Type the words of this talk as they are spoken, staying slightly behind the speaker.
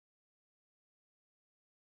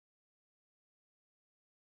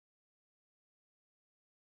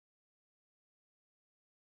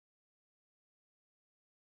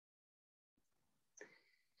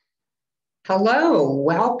Hello,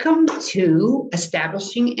 welcome to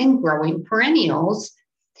Establishing and Growing Perennials.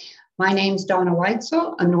 My name is Donna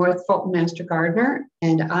Whitesel, a North Fulton Master Gardener,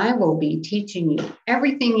 and I will be teaching you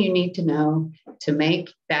everything you need to know to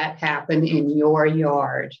make that happen in your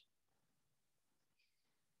yard.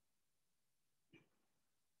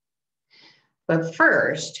 But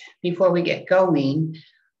first, before we get going,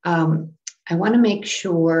 I want to make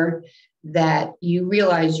sure that you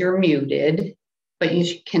realize you're muted, but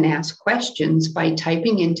you can ask questions by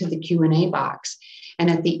typing into the Q&A box.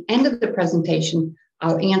 And at the end of the presentation,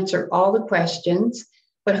 I'll answer all the questions,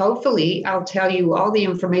 but hopefully I'll tell you all the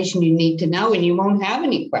information you need to know and you won't have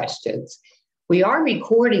any questions. We are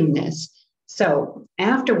recording this, so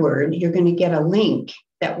afterward, you're going to get a link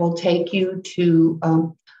that will take you to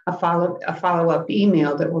a follow-up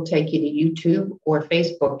email that will take you to YouTube or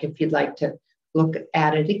Facebook if you'd like to look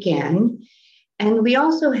at it again. And we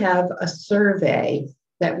also have a survey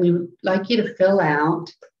that we would like you to fill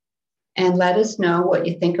out and let us know what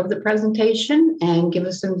you think of the presentation and give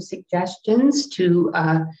us some suggestions to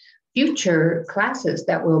future classes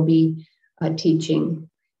that we'll be teaching.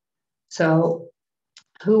 So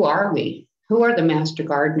who are we? Who are the Master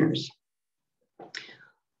Gardeners?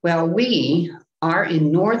 Well, we are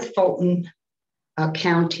in North Fulton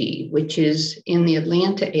County, which is in the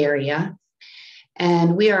Atlanta area.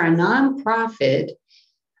 And we are a nonprofit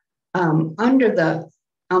under the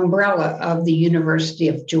umbrella of the University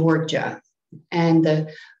of Georgia. And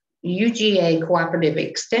the UGA Cooperative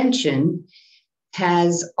Extension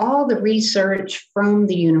has all the research from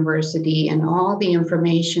the university and all the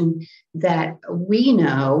information that we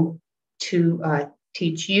know to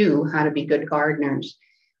teach you how to be good gardeners.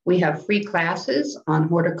 We have free classes on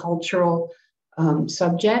horticultural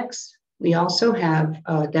subjects. We also have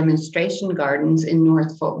demonstration gardens in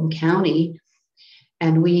North Fulton County,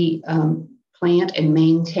 and we plant and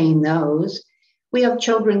maintain those. We have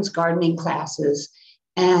children's gardening classes,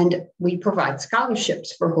 and we provide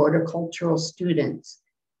scholarships for horticultural students.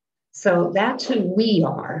 So that's who we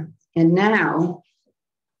are. And now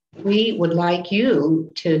we would like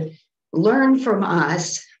you to learn from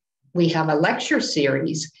us. We have a lecture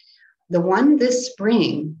series. The one this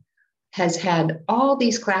spring has had all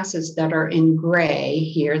these classes that are in gray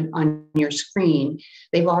here on your screen.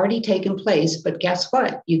 They've already taken place, but guess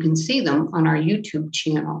what? You can see them on our YouTube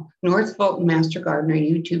channel, North Fulton Master Gardener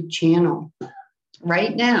YouTube channel.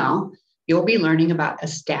 Right now, you'll be learning about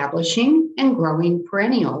establishing and growing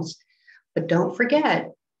perennials. But don't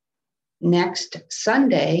forget, next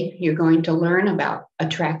Sunday, you're going to learn about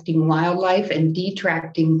attracting wildlife and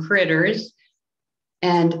detracting critters,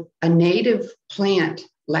 and a native plant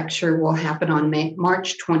lecture will happen on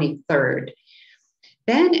March 23rd.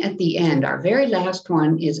 Then at the end, our very last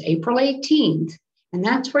one is April 18th, and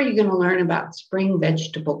that's where you're going to learn about spring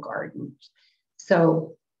vegetable gardens.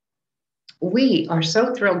 So we are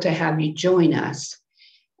so thrilled to have you join us.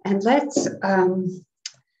 And let's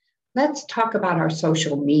talk about our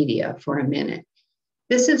social media for a minute.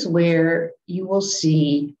 This is where you will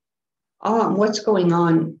see what's going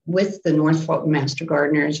on with the North Fulton Master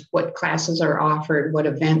Gardeners, what classes are offered, what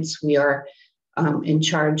events we are in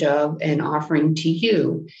charge of and offering to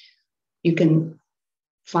you. You can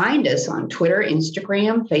find us on Twitter,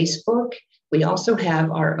 Instagram, Facebook. We also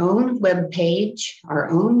have our own webpage,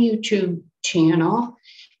 our own YouTube channel,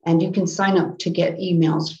 and you can sign up to get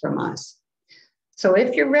emails from us. So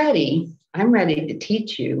if you're ready, I'm ready to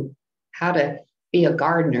teach you how to be a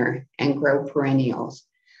gardener and grow perennials.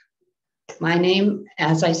 My name,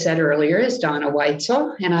 as I said earlier, is Donna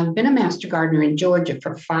Whitesel, and I've been a Master Gardener in Georgia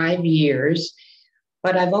for 5 years,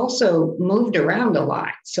 but I've also moved around a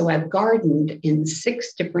lot. So I've gardened in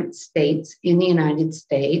 6 different states in the United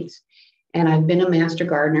States, and I've been a Master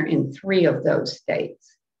Gardener in 3 of those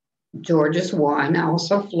states. Georgia's 1,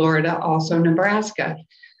 also Florida, also Nebraska.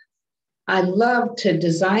 I love to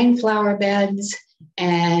design flower beds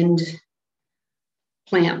and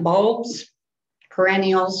plant bulbs,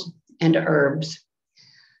 perennials, and herbs.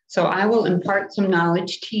 So I will impart some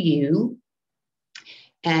knowledge to you,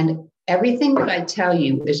 and everything that I tell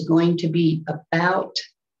you is going to be about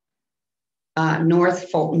North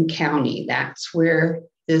Fulton County. That's where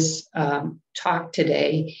this talk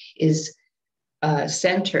today is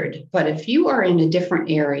centered. But if you are in a different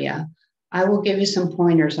area, I will give you some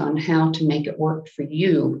pointers on how to make it work for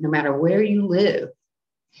you, no matter where you live.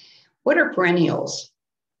 What are perennials?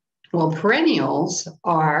 Well, perennials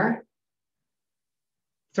are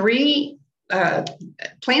plants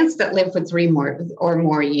that live for 3 or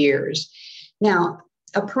more years. Now,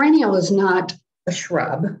 a perennial is not a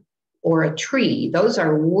shrub or a tree. Those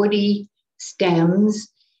are woody stems,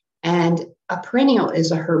 and a perennial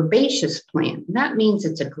is a herbaceous plant. That means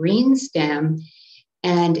it's a green stem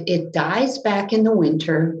and it dies back in the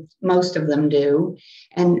winter. Most of them do,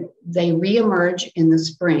 and they reemerge in the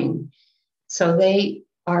spring. So they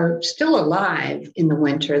are still alive in the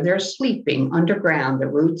winter. They're sleeping underground. The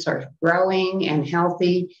roots are growing and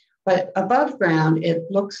healthy, but above ground, it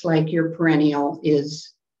looks like your perennial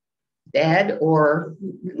is dead or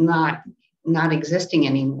not existing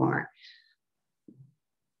anymore.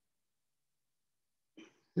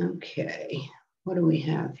 Okay, what do we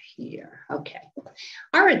have here? Okay,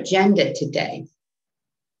 our agenda today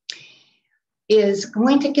is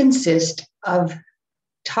going to consist of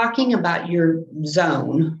talking about your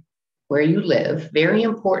zone where you live. Very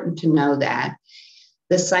important to know that.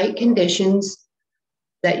 The site conditions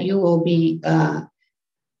that you will be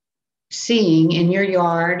seeing in your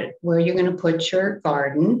yard where you're going to put your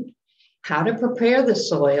garden, how to prepare the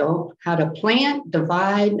soil, how to plant,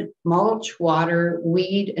 divide, mulch, water,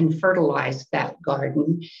 weed, and fertilize that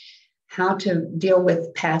garden, how to deal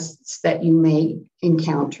with pests that you may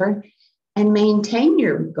encounter, and maintain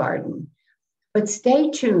your garden. But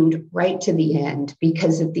stay tuned right to the end,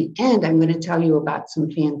 because at the end, I'm going to tell you about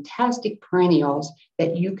some fantastic perennials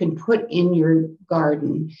that you can put in your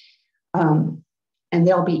garden, and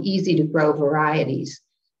they'll be easy to grow varieties.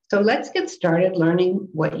 So let's get started learning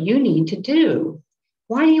what you need to do.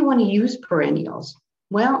 Why do you want to use perennials?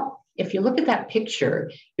 Well, if you look at that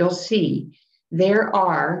picture, you'll see there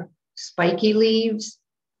are spiky leaves,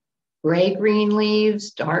 gray-green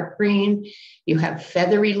leaves, dark green. You have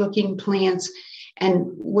feathery looking plants. And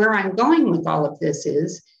where I'm going with all of this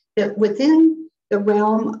is that within the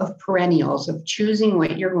realm of perennials, of choosing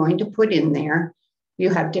what you're going to put in there, you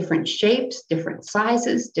have different shapes, different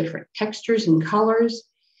sizes, different textures and colors.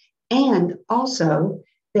 And also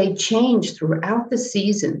they change throughout the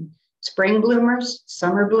season. Spring bloomers,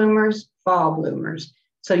 summer bloomers, fall bloomers.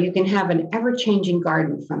 So you can have an ever-changing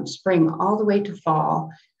garden from spring all the way to fall.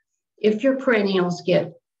 If your perennials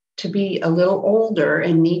get to be a little older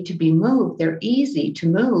and need to be moved, they're easy to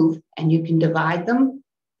move, and you can divide them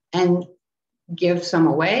and give some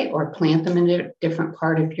away or plant them in a different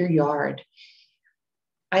part of your yard.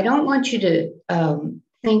 I don't want you to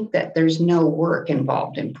think that there's no work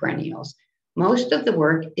involved in perennials. Most of the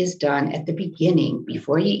work is done at the beginning,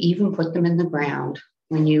 before you even put them in the ground,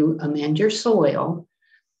 when you amend your soil.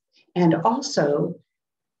 And also,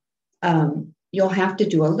 you'll have to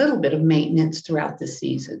do a little bit of maintenance throughout the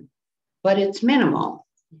season, but it's minimal,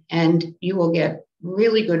 and you will get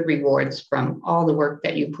really good rewards from all the work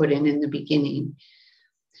that you put in the beginning.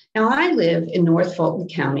 Now, I live in North Fulton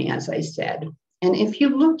County, as I said, and if you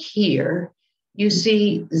look here, you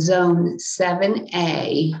see zone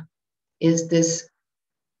 7A is this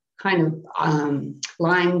kind of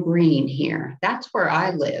lime green here. That's where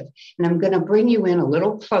I live, and I'm going to bring you in a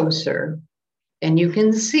little closer, and you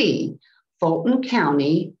can see Fulton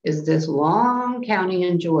County is this long county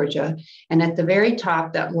in Georgia, and at the very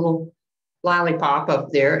top, that little lollipop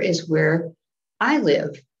up there is where I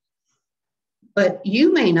live. But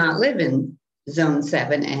you may not live in zone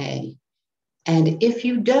 7A, and if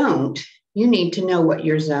you don't, you need to know what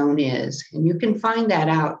your zone is, and you can find that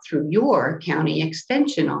out through your county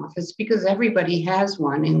extension office, because everybody has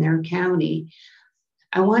one in their county.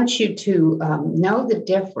 I want you to know the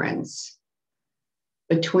difference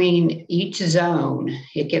between each zone.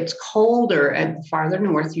 It gets colder at the farther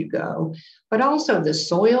north you go, but also the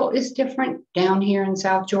soil is different down here in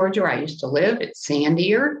South Georgia, where I used to live. It's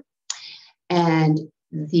sandier, and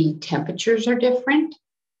the temperatures are different.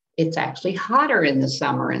 It's actually hotter in the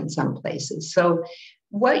summer in some places. So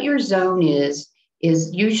what your zone is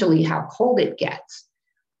usually how cold it gets,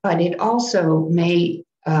 but it also may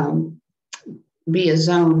be a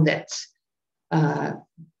zone that's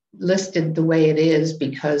listed the way it is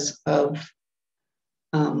because of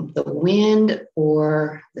the wind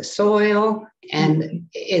or the soil. And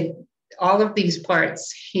all of these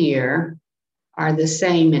parts here are the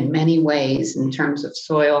same in many ways in terms of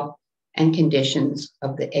soil and conditions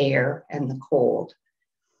of the air and the cold.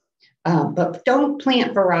 But don't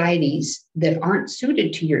plant varieties that aren't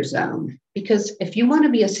suited to your zone, because if you want to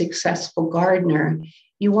be a successful gardener,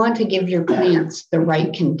 you want to give your plants the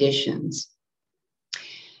right conditions.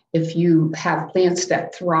 If you have plants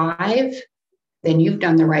that thrive, then you've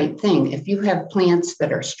done the right thing. If you have plants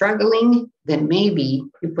that are struggling, then maybe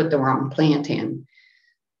you put the wrong plant in.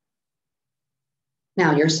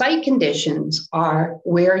 Now, your site conditions are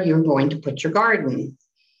where you're going to put your garden.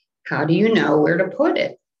 How do you know where to put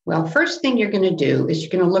it? Well, first thing you're going to do is you're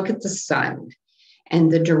going to look at the sun and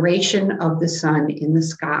the duration of the sun in the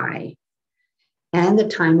sky. and the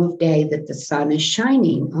time of day that the sun is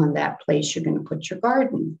shining on that place you're going to put your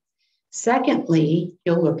garden. Secondly,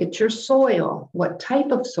 you'll look at your soil. What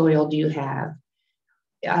type of soil do you have?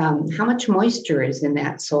 How much moisture is in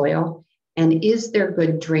that soil? And is there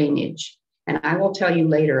good drainage? And I will tell you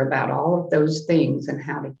later about all of those things and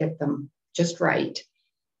how to get them just right.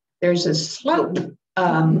 There's a slope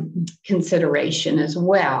consideration as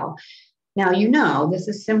well. Now, you know, this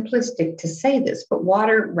is simplistic to say this, but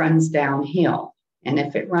water runs downhill. And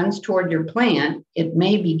if it runs toward your plant, it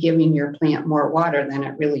may be giving your plant more water than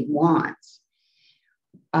it really wants.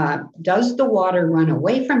 Does the water run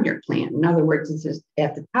away from your plant? In other words, it's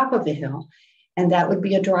at the top of a hill, and that would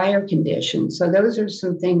be a drier condition. So those are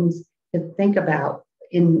some things to think about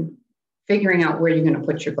in figuring out where you're going to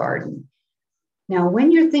put your garden. Now,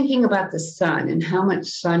 when you're thinking about the sun and how much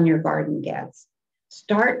sun your garden gets,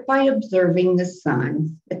 start by observing the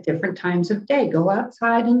sun at different times of day. Go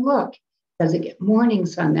outside and look. Does it get morning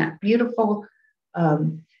sun, that beautiful,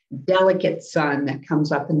 delicate sun that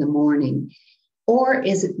comes up in the morning? Or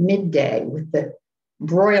is it midday with the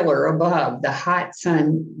broiler above, the hot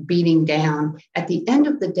sun beating down? At the end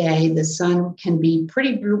of the day, the sun can be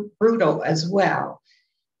pretty brutal as well.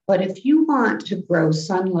 But if you want to grow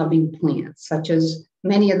sun-loving plants, such as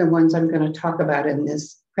many of the ones I'm going to talk about in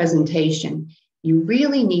this presentation, you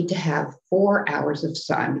really need to have 4 hours of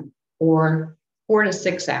sun, or 4 to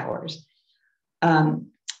 6 hours.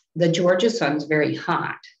 The Georgia sun's very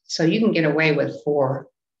hot, so you can get away with 4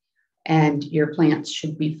 and your plants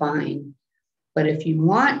should be fine. But if you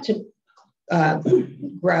want to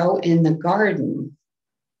grow in the garden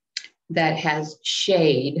that has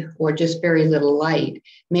shade or just very little light,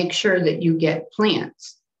 make sure that you get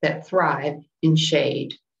plants that thrive in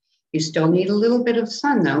shade. You still need a little bit of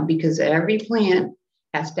sun though, because every plant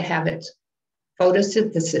has to have its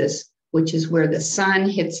photosynthesis, which is where the sun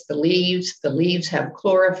hits the leaves. The leaves have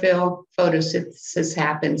chlorophyll. Photosynthesis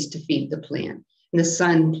happens to feed the plant, and the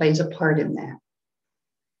sun plays a part in that.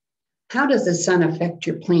 How does the sun affect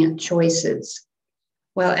your plant choices?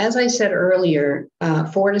 Well, as I said earlier,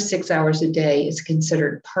 4 to 6 hours a day is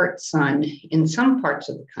considered part sun in some parts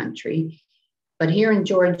of the country, but here in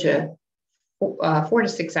Georgia, 4 to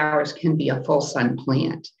 6 hours can be a full sun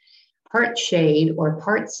plant. Part shade or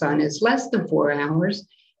part sun is less than 4 hours,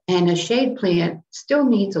 and a shade plant still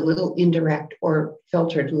needs a little indirect or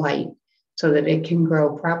filtered light so that it can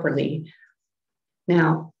grow properly.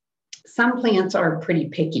 Now, some plants are pretty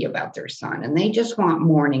picky about their sun, and they just want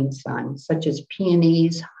morning sun, such as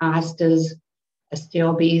peonies, hostas,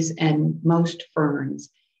 astilbes, and most ferns.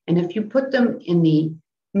 And if you put them in the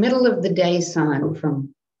middle of the day sun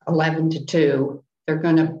from 11 to 2, they're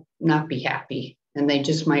going to not be happy, and they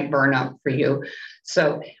just might burn up for you.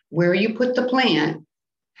 So where you put the plant,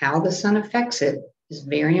 how the sun affects it, is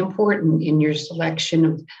very important in your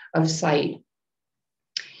selection of site.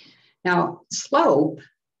 Now, slope,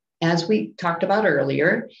 as we talked about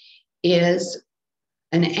earlier, is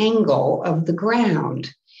an angle of the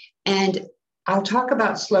ground. And I'll talk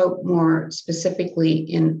about slope more specifically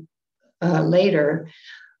in later,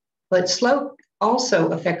 but slope also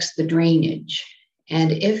affects the drainage.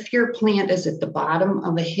 And if your plant is at the bottom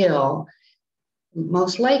of a hill,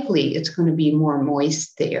 most likely it's going to be more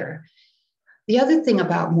moist there. The other thing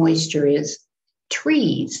about moisture is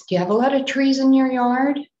trees. Do you have a lot of trees in your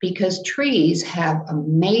yard? Because trees have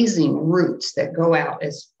amazing roots that go out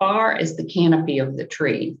as far as the canopy of the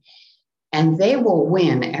tree. And they will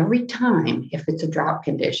win every time if it's a drought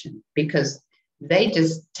condition, because they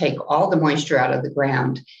just take all the moisture out of the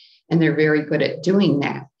ground, and they're very good at doing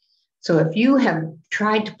that. So if you have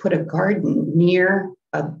tried to put a garden near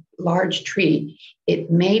a large tree,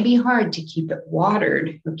 it may be hard to keep it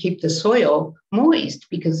watered or keep the soil moist,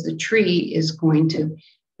 because the tree is going to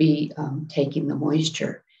be taking the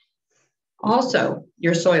moisture. Also,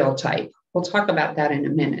 your soil type. We'll talk about that in a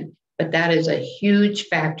minute, but that is a huge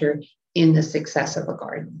factor in the success of a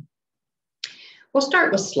garden. We'll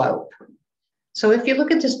start with slope. So if you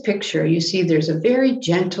look at this picture, you see there's a very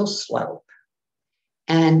gentle slope,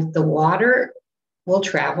 and the water will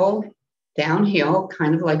travel downhill,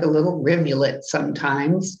 kind of like a little rivulet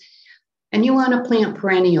sometimes. And you want to plant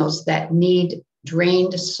perennials that need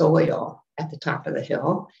drained soil at the top of the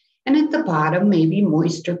hill. And at the bottom, maybe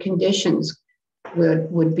moisture conditions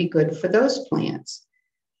would be good for those plants.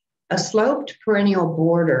 A sloped perennial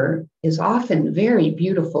border is often very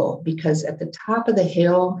beautiful, because at the top of the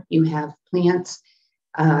hill, you have plants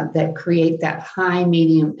that create that high,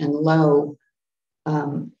 medium, and low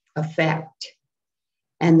effect.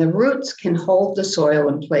 And the roots can hold the soil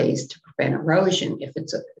in place to prevent erosion if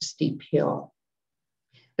it's a steep hill.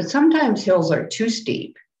 But sometimes hills are too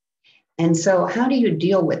steep, And so how do you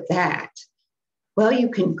deal with that? Well,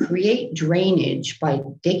 you can create drainage by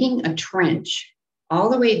digging a trench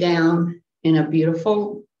all the way down in a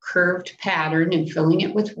beautiful curved pattern and filling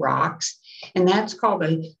it with rocks. And that's called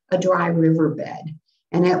a dry riverbed.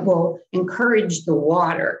 And it will encourage the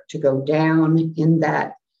water to go down in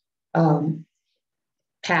that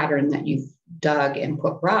pattern that you've dug and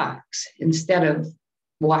put rocks instead of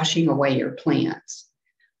washing away your plants.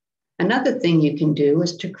 Another thing you can do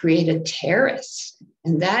is to create a terrace,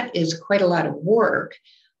 and that is quite a lot of work,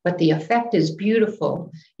 but the effect is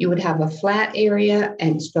beautiful. You would have a flat area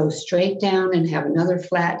and go straight down and have another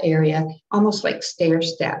flat area, almost like stair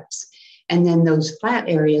steps. And then those flat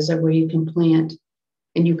areas are where you can plant,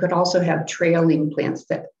 and you could also have trailing plants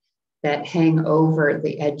that hang over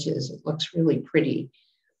the edges. It looks really pretty.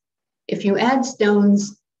 If you add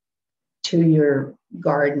stones to your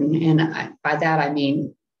garden, and by that I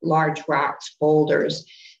mean large rocks, boulders,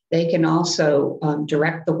 they can also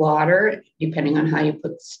direct the water depending on how you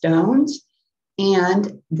put the stones,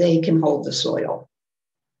 and they can hold the soil.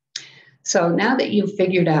 So now that you've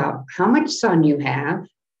figured out how much sun you have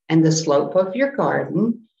and the slope of your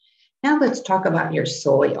garden, now let's talk about your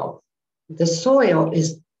soil. The soil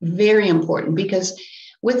is very important because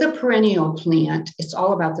with a perennial plant, it's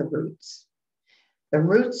all about the roots. The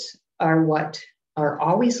roots are what are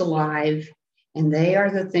always alive, and they are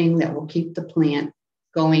the thing that will keep the plant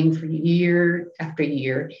going for year after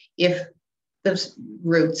year if the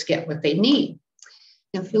roots get what they need.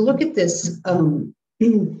 Now, if you look at this,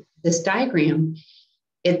 this diagram,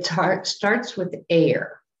 it starts with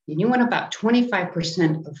air. And you want about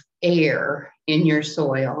 25% of air in your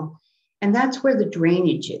soil, and that's where the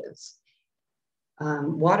drainage is.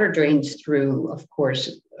 Water drains through, of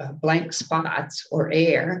course, blank spots or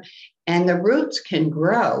air, and the roots can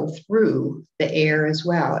grow through the air as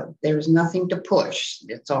well. There's nothing to push.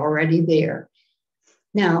 It's already there.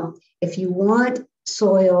 Now, if you want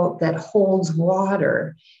soil that holds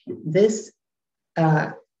water, this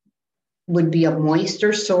would be a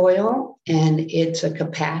moister soil, and it's a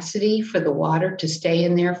capacity for the water to stay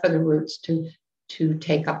in there for the roots to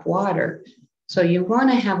take up water. So you want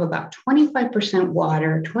to have about 25%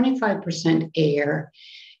 water, 25% air,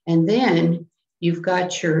 and then you've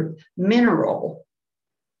got your mineral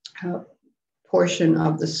portion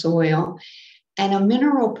of the soil. And a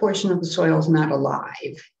mineral portion of the soil is not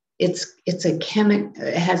alive. It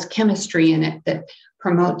has chemistry in it that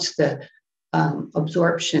promotes the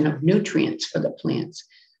absorption of nutrients for the plants.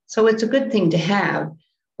 So it's a good thing to have.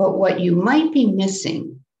 But what you might be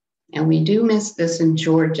missing, and we do miss this in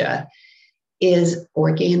Georgia, is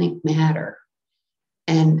organic matter.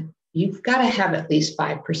 And you've got to have at least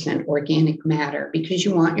 5% organic matter because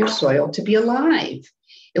you want your soil to be alive.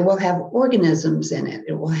 It will have organisms in it.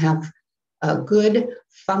 It will have a good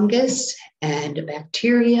fungus and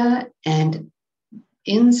bacteria and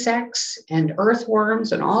insects and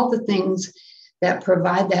earthworms and all the things that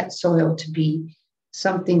provide that soil to be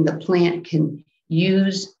something the plant can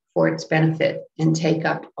use for its benefit and take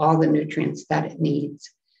up all the nutrients that it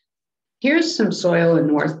needs. Here's some soil in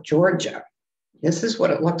North Georgia. This is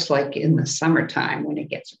what it looks like in the summertime when it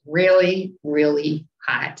gets really, really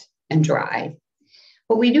hot and dry.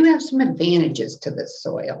 But we do have some advantages to this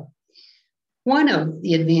soil. One of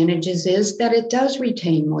the advantages is that it does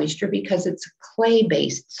retain moisture because it's a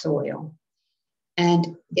clay-based soil.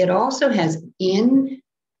 And it also has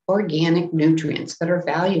inorganic nutrients that are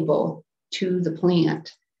valuable to the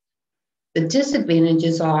plant. The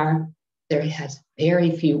disadvantages are there has very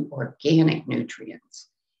few organic nutrients.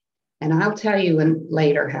 And I'll tell you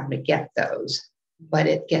later how to get those. But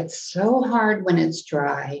it gets so hard when it's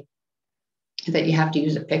dry that you have to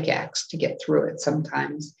use a pickaxe to get through it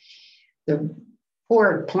sometimes. The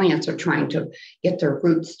poor plants are trying to get their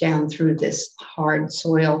roots down through this hard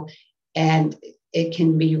soil, and it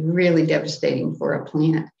can be really devastating for a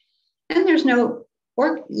plant. And there's no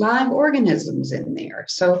live organisms in there.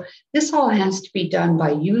 So this all has to be done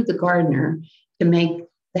by you, the gardener, to make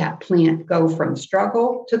that plant go from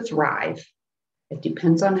struggle to thrive. It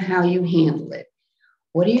depends on how you handle it.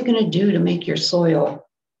 What are you going to do to make your soil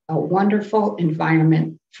a wonderful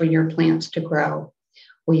environment for your plants to grow?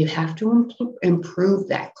 Well, you have to improve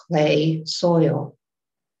that clay soil.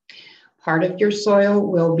 Part of your soil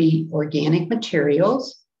will be organic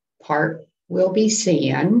materials, part will be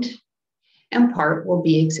sand, and part will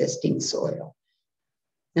be existing soil.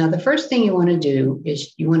 Now, the first thing you want to do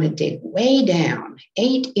is you want to dig way down,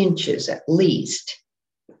 8 inches at least,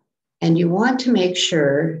 and you want to make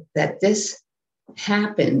sure that this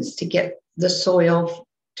happens to get the soil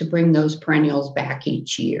to bring those perennials back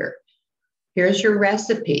each year. Here's your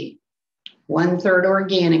recipe. 1/3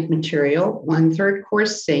 organic material, 1/3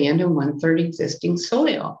 coarse sand, and 1/3 existing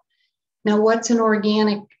soil. Now, what's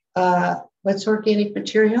organic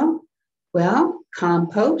material? Well,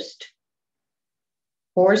 compost,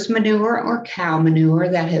 horse manure or cow manure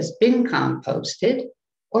that has been composted,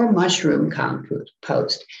 or mushroom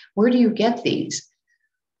compost. Where do you get these?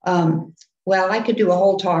 Well, I could do a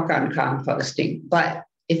whole talk on composting, but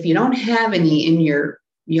if you don't have any in your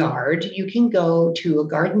yard, you can go to a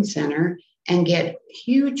garden center and get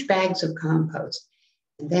huge bags of compost.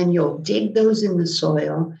 And then you'll dig those in the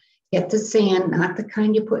soil, get the sand, not the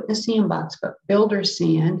kind you put in a sandbox, but builder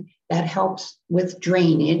sand that helps with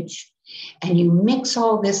drainage. And you mix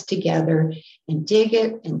all this together and dig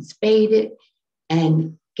it and spade it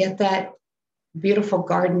and get that beautiful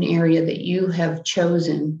garden area that you have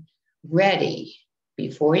chosen ready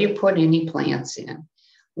before you put any plants in.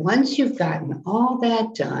 Once you've gotten all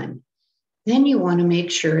that done, then you want to make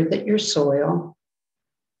sure that your soil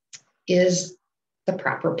is the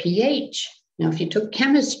proper pH. Now, if you took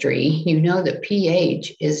chemistry, you know that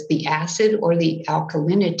pH is the acid or the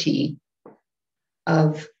alkalinity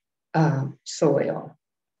of soil.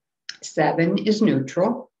 7 is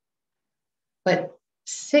neutral, but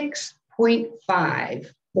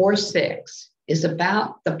 6.5 or 6 is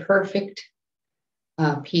about the perfect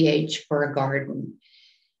pH for a garden.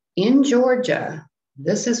 In Georgia,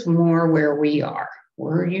 this is more where we are.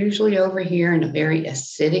 We're usually over here in a very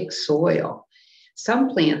acidic soil. Some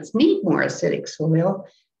plants need more acidic soil,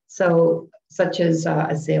 such as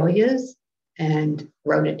azaleas and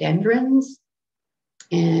rhododendrons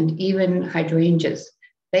and even hydrangeas.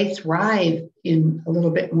 They thrive in a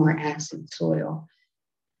little bit more acid soil.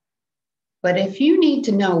 But if you need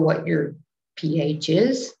to know what your pH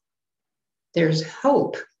is, there's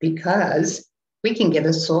hope, because we can get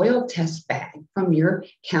a soil test bag from your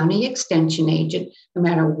county extension agent. No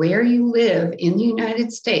matter where you live in the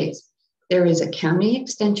United States, there is a county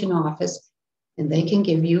extension office, and they can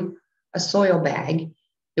give you a soil bag.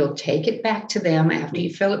 You'll take it back to them after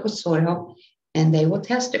you fill it with soil, and they will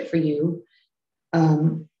test it for you.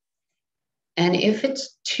 And if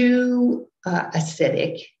it's too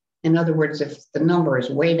acidic, in other words, if the number is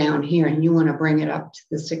way down here and you want to bring it up to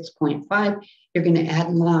the 6.5, you're going to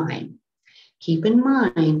add lime. Keep in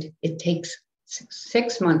mind, it takes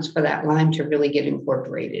 6 months for that lime to really get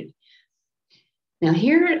incorporated. Now,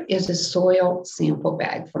 here is a soil sample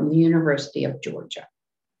bag from the University of Georgia.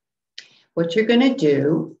 What you're going to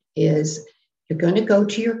do is you're going to go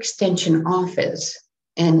to your extension office,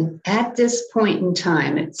 and at this point in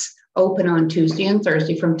time, it's open on Tuesday and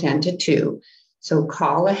Thursday from 10 to 2. So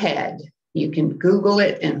call ahead. You can Google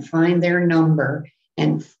it and find their number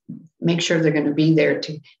and make sure they're going to be there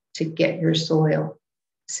to get your soil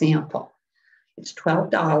sample. It's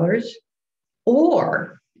 $12,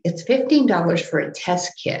 or it's $15 for a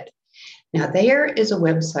test kit. Now, there is a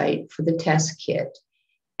website for the test kit,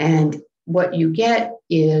 and what you get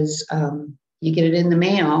is you get it in the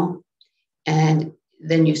mail, and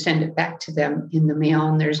then you send it back to them in the mail,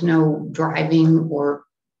 and there's no driving or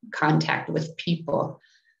contact with people,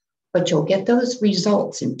 but you'll get those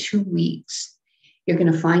results in 2 weeks. You're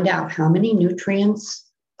going to find out how many nutrients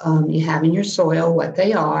you have in your soil, what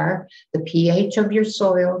they are, the pH of your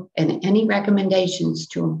soil, and any recommendations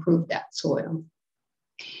to improve that soil.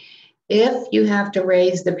 If you have to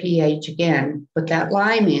raise the pH again, put that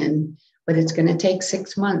lime in, but it's going to take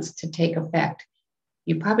 6 months to take effect.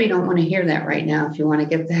 You probably don't want to hear that right now if you want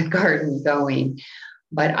to get that garden going.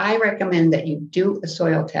 But I recommend that you do a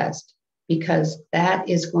soil test, because that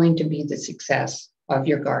is going to be the success of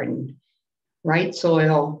your garden. Right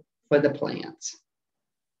soil for the plants.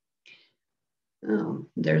 Oh,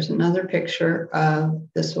 there's another picture of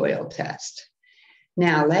the soil test.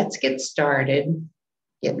 Now let's get started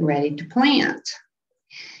getting ready to plant.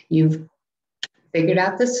 You've figured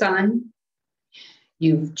out the sun.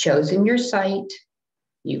 You've chosen your site.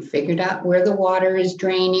 You figured out where the water is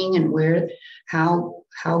draining and how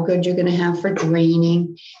good you're going to have for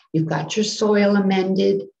draining. You've got your soil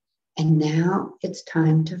amended, and now it's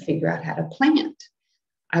time to figure out how to plant.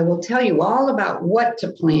 I will tell you all about what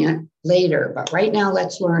to plant later, but right now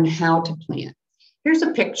let's learn how to plant. Here's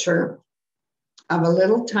a picture of a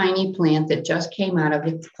little tiny plant that just came out of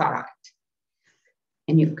its pot.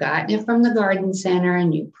 And you've gotten it from the garden center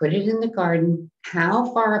and you put it in the garden.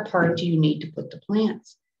 How far apart do you need to put the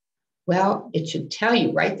plants? Well, it should tell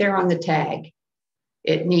you right there on the tag.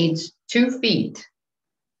 It needs 2 feet,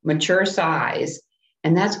 mature size,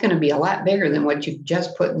 and that's going to be a lot bigger than what you've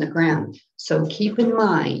just put in the ground. So keep in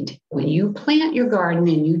mind, when you plant your garden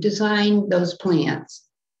and you design those plants,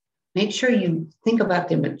 make sure you think about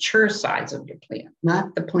the mature size of your plant,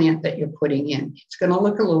 not the plant that you're putting in. It's going to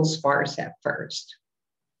look a little sparse at first.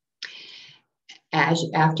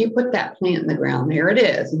 After you put that plant in the ground, there it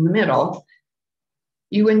is in the middle,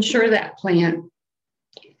 you ensure that plant,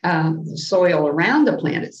 the soil around the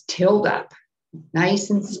plant is tilled up, nice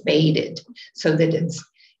and spaded, so that it's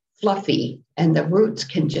fluffy and the roots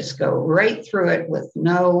can just go right through it with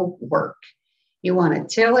no work. You want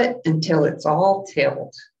to till it until it's all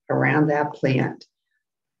tilled around that plant.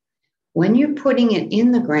 When you're putting it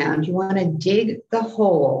in the ground, you want to dig the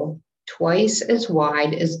hole twice as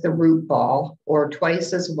wide as the root ball, or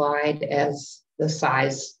twice as wide as the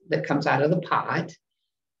size that comes out of the pot.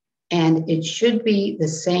 And it should be the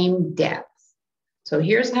same depth. So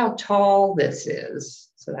here's how tall this is.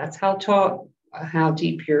 So that's how tall, how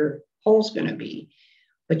deep your hole's going to be.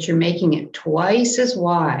 But you're making it twice as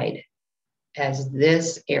wide as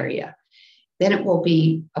this area. Then it will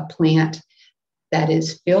be a plant that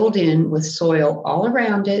is filled in with soil all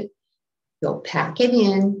around it. You'll pack it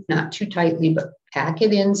in, not too tightly, but pack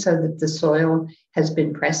it in so that the soil has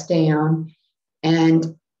been pressed down,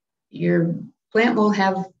 and your plant will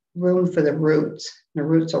have room for the roots. The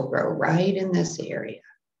roots will grow right in this area.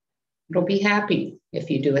 It'll be happy if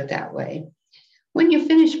you do it that way. When you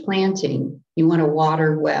finish planting, you want to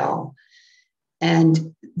water well.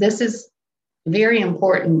 And this is very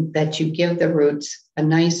important that you give the roots a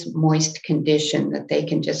nice moist condition that they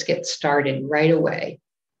can just get started right away.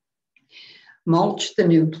 Mulch the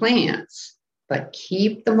new plants, but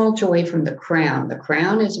keep the mulch away from the crown. The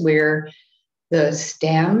crown is where the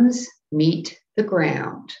stems meet the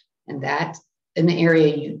ground, and that's an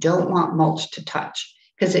area you don't want mulch to touch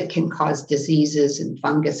because it can cause diseases and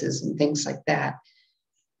funguses and things like that.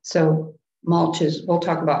 So mulch is, we'll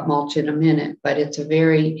talk about mulch in a minute, but it's a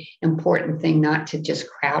very important thing not to just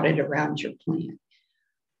crowd it around your plant.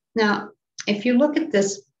 Now, if you look at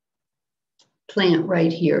this plant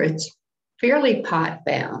right here, it's fairly pot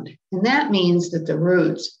bound, and that means that the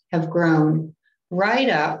roots have grown right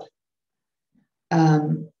up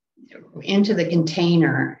into the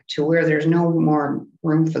container to where there's no more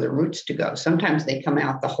room for the roots to go. Sometimes they come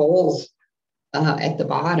out the holes at the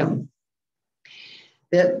bottom.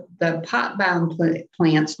 The pot-bound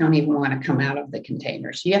plants don't even want to come out of the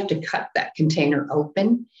container. So you have to cut that container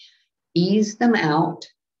open, ease them out,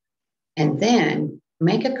 and then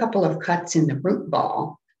make a couple of cuts in the root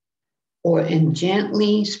ball and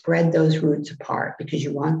gently spread those roots apart, because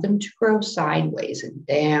you want them to grow sideways and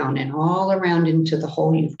down and all around into the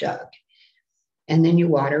hole you've dug. And then you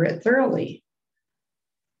water it thoroughly.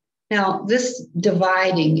 Now, this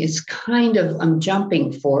dividing is kind of, I'm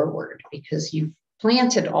jumping forward because you've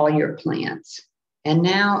planted all your plants and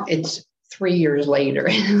now it's 3 years later.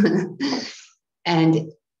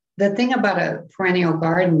 And the thing about a perennial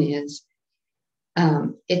garden is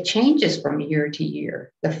it changes from year to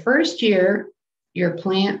year. The first year, your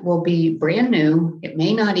plant will be brand new. It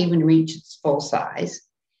may not even reach its full size.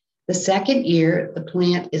 The second year, the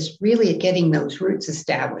plant is really getting those roots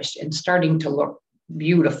established and starting to look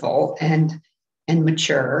beautiful and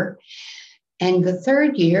mature. And the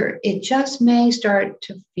third year, it just may start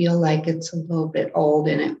to feel like it's a little bit old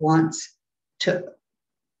and it wants to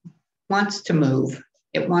move.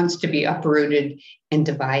 It wants to be uprooted and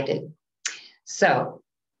divided. So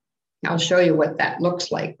I'll show you what that looks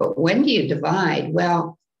like. But when do you divide?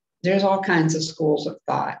 Well, there's all kinds of schools of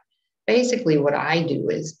thought. Basically, what I do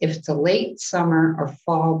is if it's a late summer or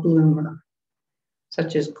fall bloomer,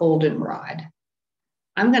 such as goldenrod,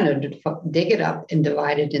 I'm going to dig it up and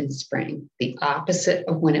divide it in the spring, the opposite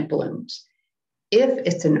of when it blooms. If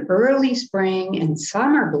it's an early spring and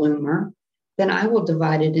summer bloomer, then I will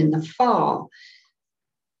divide it in the fall.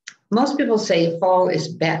 Most people say fall is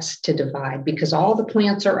best to divide because all the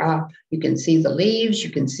plants are up. You can see the leaves,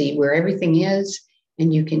 you can see where everything is,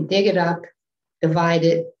 and you can dig it up, divide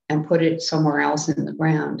it, and put it somewhere else in the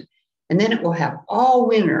ground. And then it will have all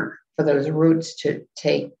winter for those roots to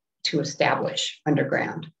establish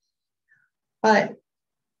underground. But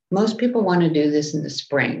most people want to do this in the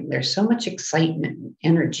spring. There's so much excitement and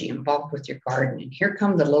energy involved with your garden. And here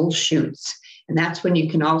come the little shoots. And that's when you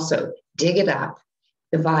can also dig it up,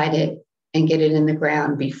 divide it, and get it in the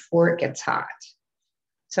ground before it gets hot.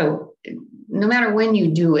 So no matter when you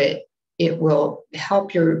do it, it will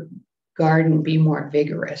help your garden be more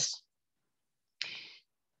vigorous.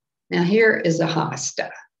 Now here is a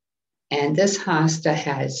hosta. And this hosta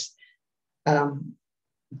has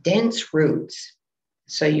dense roots.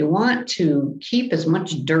 So you want to keep as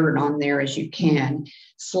much dirt on there as you can,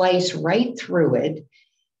 slice right through it,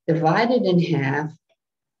 divide it in half.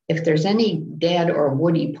 If there's any dead or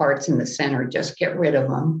woody parts in the center, just get rid of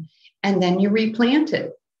them and then you replant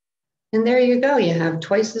it. And there you go. You have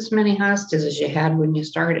twice as many hostas as you had when you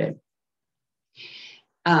started.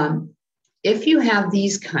 If you have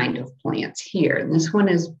these kind of plants here, and this one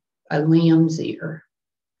is a lamb's ear,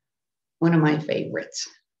 one of my favorites,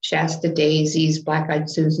 Shasta daisies, black-eyed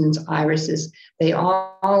Susans, irises, they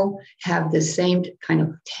all have the same kind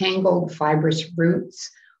of tangled fibrous roots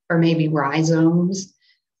or maybe rhizomes.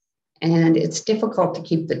 And it's difficult to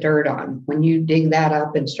keep the dirt on. When you dig that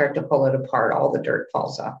up and start to pull it apart, all the dirt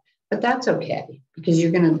falls off. But that's okay, because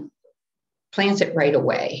you're going to plant it right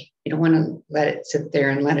away. You don't want to let it sit there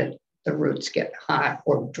and let the roots get hot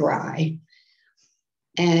or dry.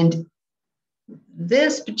 And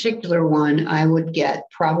this particular one, I would get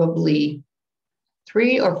probably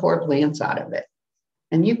 3 or 4 plants out of it.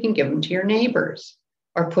 And you can give them to your neighbors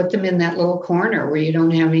or put them in that little corner where you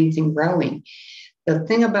don't have anything growing. The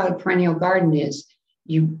thing about a perennial garden is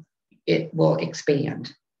it will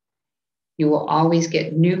expand. You will always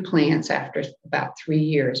get new plants after about 3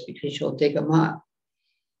 years because you'll dig them up.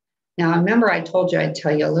 Now, remember I told you I'd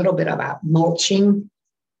tell you a little bit about mulching.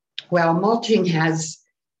 Well, mulching has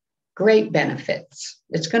great benefits.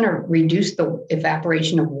 It's going to reduce the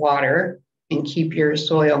evaporation of water and keep your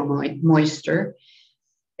soil moisture.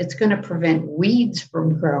 It's going to prevent weeds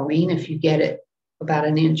from growing if you get it about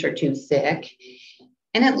 1 inch or 2 thick.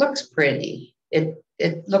 And it looks pretty. It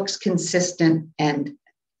looks consistent and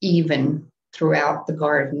even throughout the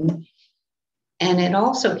garden. And it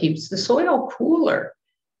also keeps the soil cooler.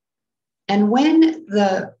 And when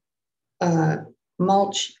the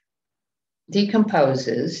mulch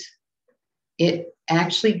decomposes, it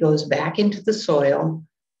actually goes back into the soil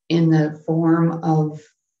in the form of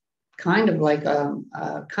kind of like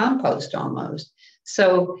a compost almost.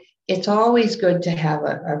 So it's always good to have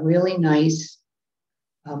a really nice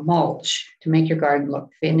mulch to make your garden look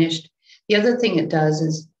finished. The other thing it does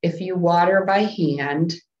is if you water by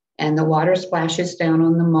hand and the water splashes down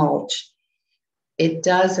on the mulch, it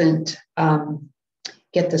doesn't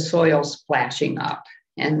get the soil splashing up.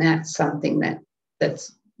 And that's something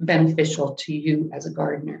that's beneficial to you as a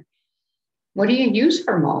gardener. What do you use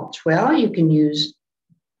for mulch? Well, you can use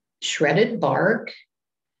shredded bark.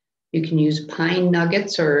 You can use pine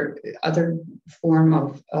nuggets or other form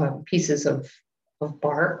of pieces of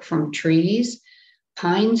bark from trees.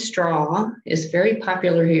 Pine straw is very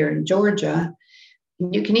popular here in Georgia.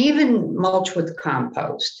 You can even mulch with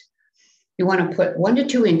compost. You want to put 1 to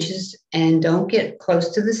 2 inches and don't get close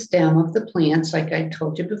to the stem of the plants, like I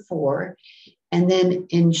told you before. And then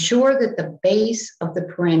ensure that the base of the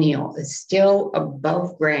perennial is still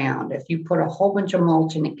above ground. If you put a whole bunch of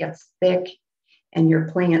mulch and it gets thick and your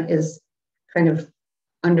plant is kind of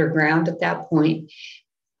underground at that point,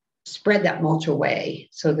 spread that mulch away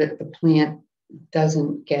so that the plant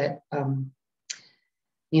doesn't get,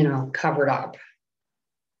 covered up.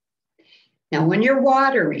 Now, when you're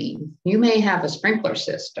watering, you may have a sprinkler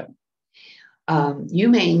system. You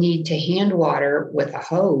may need to hand water with a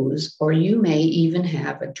hose, or you may even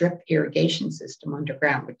have a drip irrigation system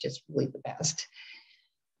underground, which is really the best.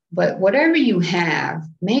 But whatever you have,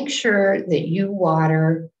 make sure that you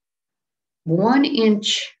water 1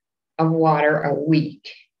 inch of water a week.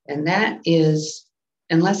 And that is,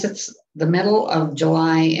 unless it's the middle of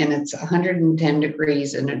July and it's 110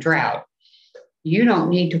 degrees in a drought, you don't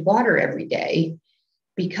need to water every day,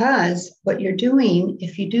 because what you're doing,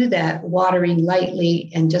 if you do that, watering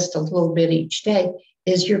lightly and just a little bit each day,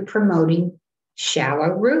 is you're promoting shallow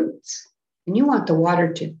roots. And you want the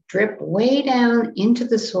water to drip way down into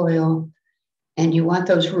the soil, and you want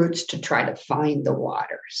those roots to try to find the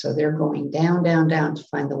water. So they're going down, down, down to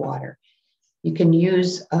find the water. You can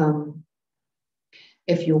use,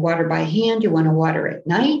 if you water by hand, you want to water at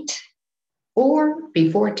night or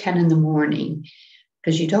before 10 in the morning,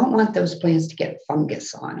 because you don't want those plants to get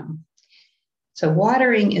fungus on them. So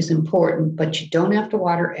watering is important, but you don't have to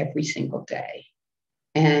water every single day.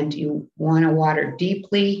 And you want to water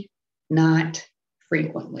deeply, not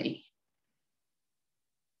frequently.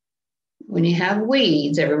 When you have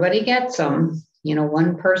weeds, everybody gets them.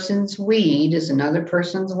 One person's weed is another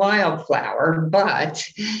person's wildflower, but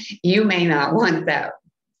you may not want that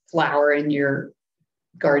flower in your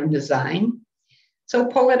garden design. So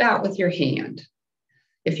pull it out with your hand.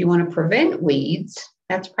 If you want to prevent weeds,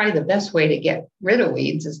 that's probably the best way to get rid of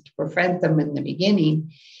weeds, is to prevent them in the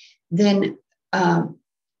beginning. Then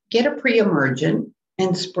get a pre-emergent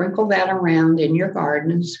and sprinkle that around in your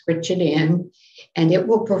garden and scritch it in, and it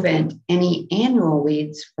will prevent any annual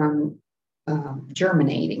weeds from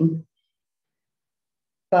germinating.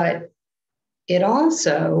 But it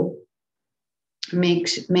also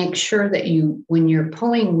makes sure that when you're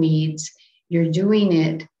pulling weeds, you're doing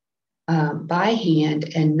it by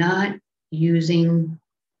hand and not using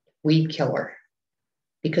weed killer,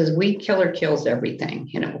 because weed killer kills everything,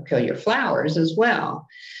 and it will kill your flowers as well.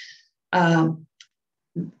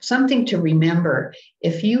 Something to remember,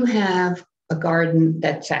 if you have a garden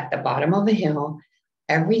that's at the bottom of a hill,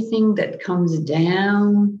 everything that comes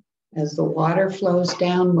down as the water flows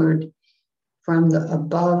downward from the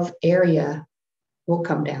above area will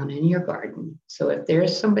come down in your garden. So if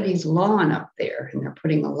there's somebody's lawn up there and they're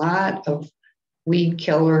putting a lot of weed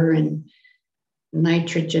killer and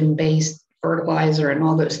nitrogen-based fertilizer and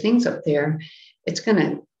all those things up there, it's going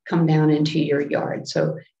to come down into your yard.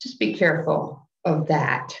 So just be careful of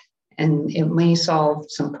that. And it may solve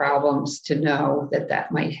some problems to know that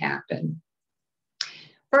that might happen.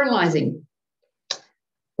 Fertilizing.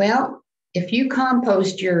 Well, if you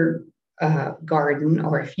compost your garden,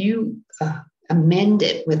 or if you amend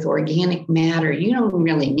it with organic matter, you don't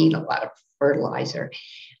really need a lot of fertilizer.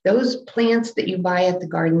 Those plants that you buy at the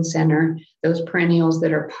garden center, those perennials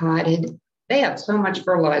that are potted, they have so much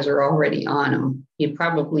fertilizer already on them. You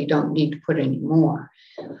probably don't need to put any more.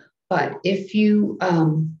 But if you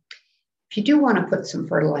do want to put some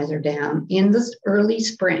fertilizer down in this early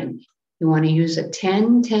spring, you want to use a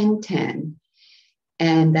 10-10-10,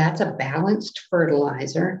 and that's a balanced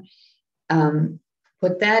fertilizer.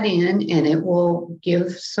 Put that in, and it will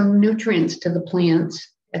give some nutrients to the plants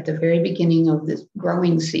at the very beginning of the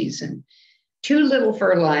growing season. Too little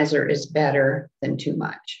fertilizer is better than too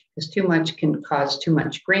much, because too much can cause too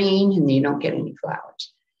much grain, and then you don't get any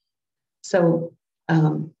flowers. So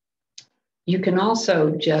you can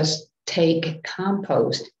also just take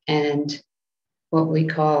compost and what we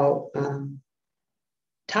call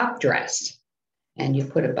top dress. And you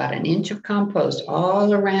put about 1 inch of compost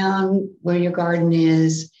all around where your garden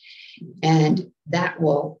is, and that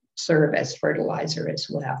will serve as fertilizer as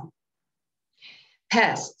well.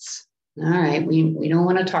 Pests. All right, we don't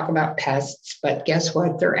want to talk about pests, but guess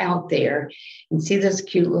what? They're out there. And see this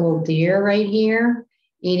cute little deer right here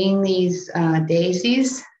eating these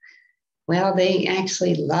daisies? Well, they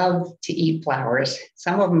actually love to eat flowers.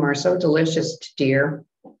 Some of them are so delicious to deer.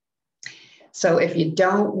 So if you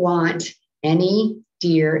don't want any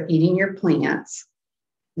deer eating your plants,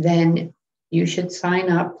 then you should sign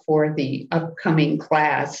up for the upcoming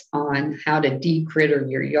class on how to decritter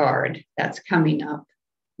your yard. That's coming up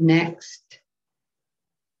next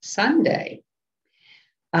Sunday.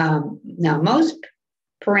 Now, most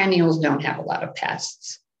perennials don't have a lot of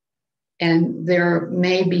pests, and there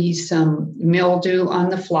may be some mildew on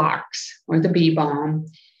the phlox or the bee balm.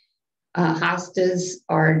 Hostas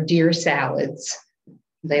are deer salads.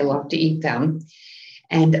 They love to eat them.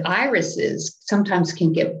 And irises sometimes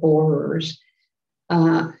can get borers.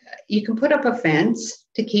 You can put up a fence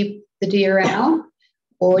to keep the deer out,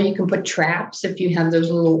 or you can put traps if you have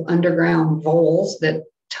those little underground voles that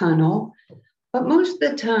tunnel. But most of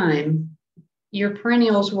the time, your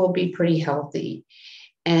perennials will be pretty healthy.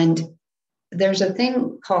 And there's a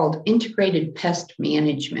thing called integrated pest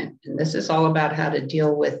management. And this is all about how to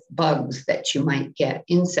deal with bugs that you might get,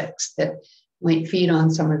 insects that might feed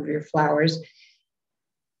on some of your flowers.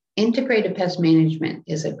 Integrated pest management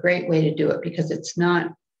is a great way to do it because it's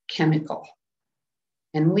not chemical.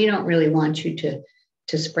 And we don't really want you to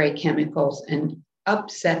spray chemicals and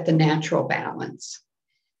upset the natural balance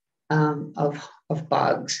of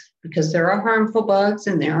bugs, because there are harmful bugs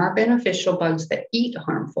and there are beneficial bugs that eat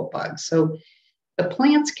harmful bugs. So the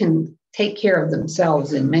plants can take care of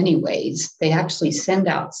themselves in many ways. They actually send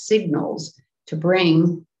out signals to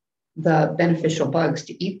bring the beneficial bugs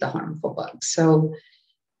to eat the harmful bugs. So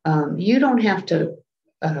you don't have to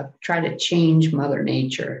try to change Mother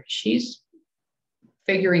Nature. She's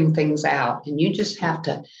figuring things out, and you just have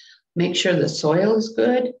to make sure the soil is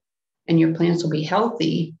good and your plants will be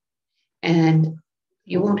healthy, and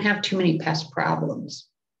you won't have too many pest problems.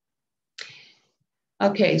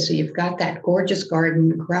 Okay, so you've got that gorgeous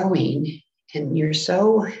garden growing, and you're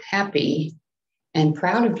so happy and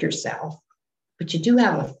proud of yourself, but you do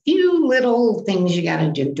have a few little things you got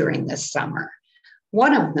to do during this summer.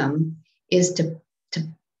 One of them is to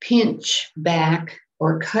pinch back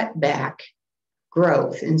or cut back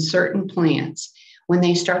growth in certain plants. When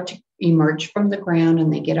they start to emerge from the ground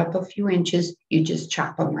and they get up a few inches, you just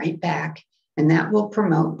chop them right back. And that will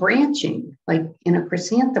promote branching. Like in a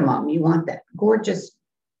chrysanthemum, you want that gorgeous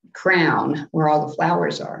crown where all the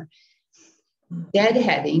flowers are.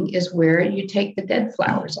 Deadheading is where you take the dead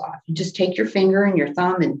flowers off. You just take your finger and your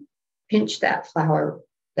thumb and pinch that flower,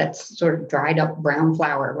 that's sort of dried up brown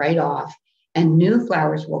flower, right off, and new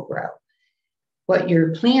flowers will grow. What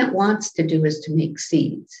your plant wants to do is to make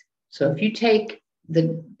seeds. So if you take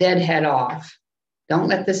the dead head off, Don't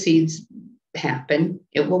let the seeds happen.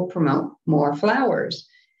 It will promote more flowers.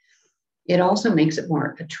 It also makes it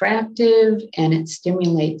more attractive, and it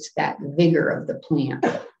stimulates that vigor of the plant.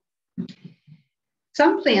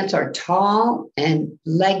 Some plants are tall and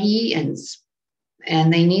leggy, and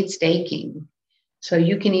they need staking. So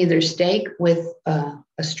you can either stake with a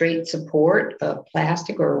straight support, a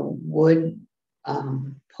plastic or wood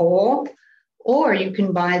pole, or you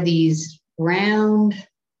can buy these round,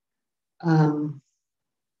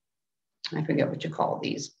 I forget what you call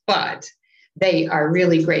these, but they are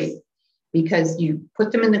really great because you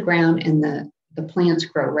put them in the ground and the plants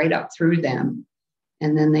grow right up through them,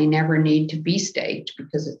 and then they never need to be staked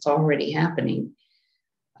because it's already happening.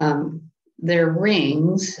 They're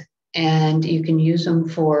rings, and you can use them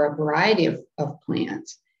for a variety of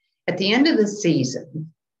plants. At the end of the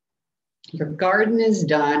season, your garden is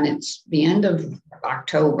done. It's the end of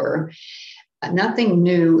October. Nothing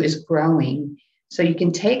new is growing. So you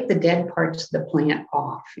can take the dead parts of the plant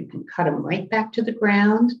off. You can cut them right back to the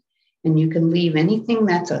ground, and you can leave anything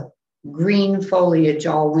that's a green foliage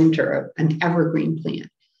all winter, an evergreen plant.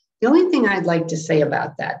 The only thing I'd like to say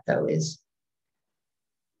about that, though, is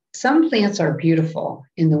some plants are beautiful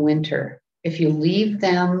in the winter. If you leave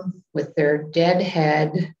them with their dead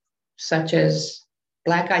head, such as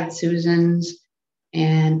black-eyed Susans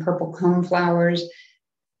and purple coneflowers,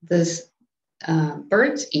 the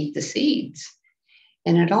birds eat the seeds.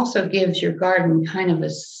 And it also gives your garden kind of a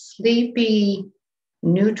sleepy,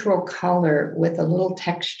 neutral color with a little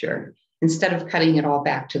texture instead of cutting it all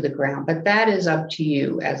back to the ground. But that is up to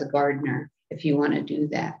you as a gardener if you want to do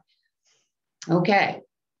that. Okay,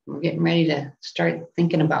 we're getting ready to start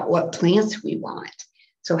thinking about what plants we want.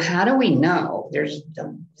 So how do we know? There's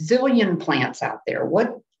a zillion plants out there.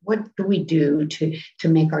 What do we do to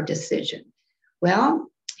make our decision? Well,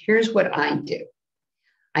 here's what I do.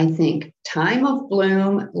 I think time of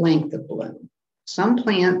bloom, length of bloom. Some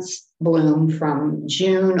plants bloom from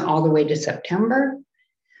June all the way to September.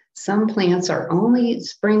 Some plants are only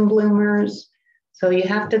spring bloomers. So you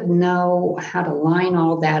have to know how to line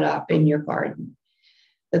all that up in your garden.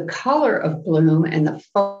 The color of bloom and the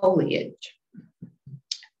foliage.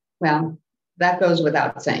 Well, that goes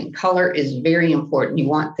without saying. Color is very important. You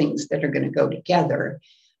want things that are going to go together.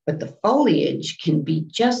 But the foliage can be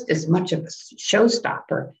just as much of a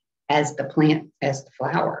showstopper as the plant, as the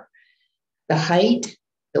flower. The height,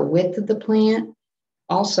 the width of the plant.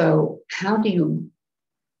 Also, how do you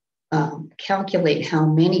calculate how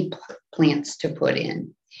many plants to put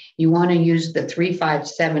in? You want to use the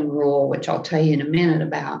 3-5-7 rule, which I'll tell you in a minute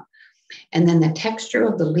about. And then the texture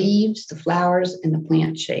of the leaves, the flowers, and the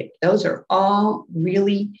plant shape. Those are all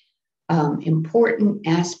really important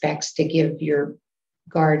aspects to give your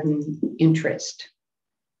garden interest.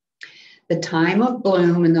 The time of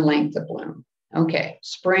bloom and the length of bloom. Okay,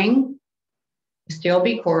 spring, still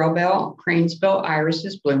be coral bell, cranesbill,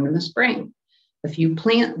 irises bloom in the spring. If you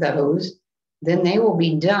plant those, then they will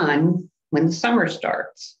be done when the summer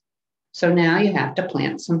starts. So now you have to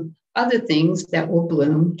plant some other things that will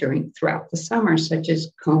bloom throughout the summer, such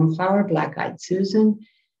as coneflower, black-eyed Susan,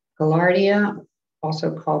 gaillardia,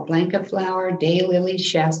 also called blanket flower, daylily,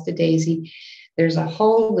 Shasta daisy. There's a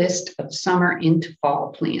whole list of summer into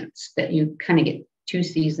fall plants that you kind of get 2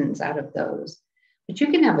 seasons out of those. But you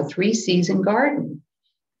can have a 3-season garden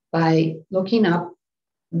by looking up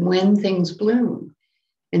when things bloom.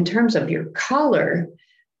 In terms of your color,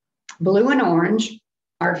 blue and orange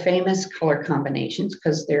are famous color combinations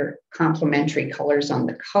because they're complementary colors on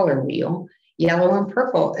the color wheel. Yellow and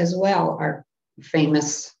purple as well are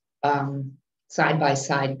famous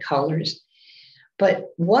side-by-side colors.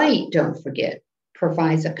 But white, don't forget,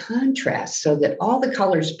 provides a contrast so that all the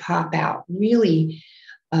colors pop out really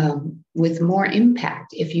with more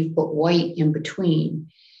impact if you put white in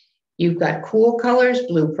between. You've got cool colors,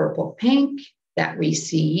 blue, purple, pink, that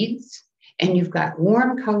recedes. And you've got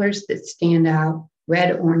warm colors that stand out,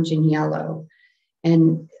 red, orange, and yellow.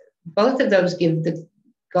 And both of those give the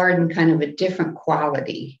garden kind of a different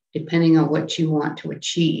quality depending on what you want to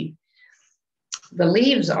achieve. The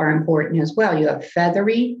leaves are important as well. You have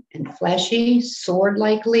feathery and fleshy,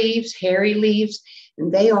 sword-like leaves, hairy leaves,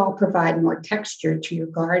 and they all provide more texture to your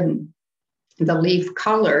garden. The leaf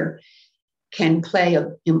color can play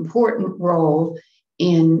an important role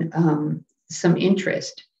in some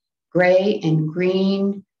interest. Gray and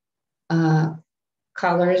green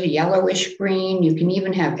colors, yellowish green. You can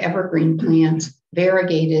even have evergreen plants,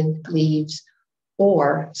 variegated leaves,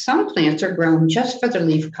 or some plants are grown just for the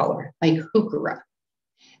leaf color, like heuchera.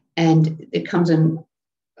 And it comes in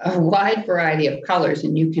a wide variety of colors,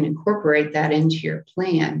 and you can incorporate that into your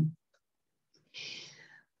plan.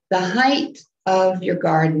 The height of your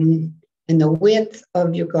garden and the width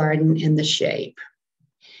of your garden and the shape.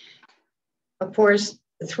 Of course,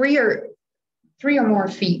 three or more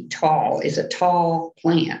feet tall is a tall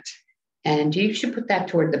plant, and you should put that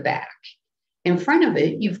toward the back. In front of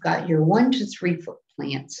it, you've got your 1 to 3 foot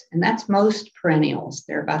plants, and that's most perennials.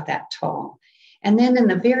 They're about that tall. And then in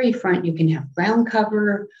the very front, you can have ground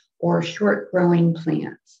cover or short growing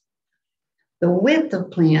plants. The width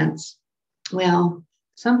of plants, well,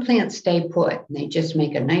 some plants stay put and they just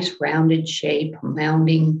make a nice rounded shape,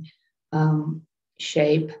 mounding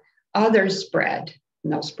shape. Others spread,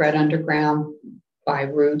 and they'll spread underground by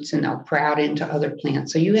roots and they'll crowd into other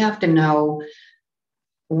plants. So you have to know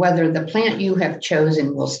whether the plant you have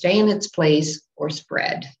chosen will stay in its place or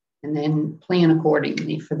spread, and then plan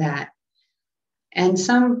accordingly for that. And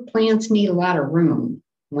some plants need a lot of room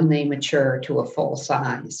when they mature to a full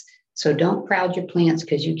size. So don't crowd your plants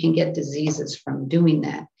because you can get diseases from doing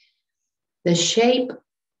that. The shape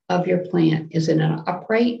of your plant, is it an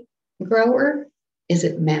upright grower? Is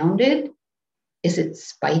it mounded? Is it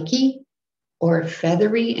spiky or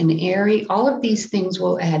feathery and airy? All of these things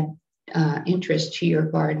will add interest to your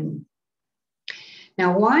garden.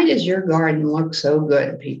 Now, why does your garden look so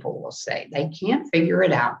good? People will say they can't figure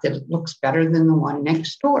it out, that it looks better than the one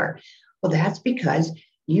next door. Well, that's because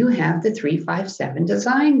you have the 3-5-7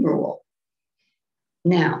 design rule.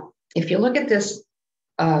 Now, if you look at this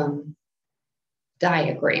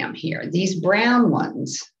diagram here, these brown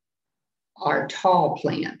ones are tall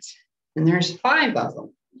plants, and there's 5 of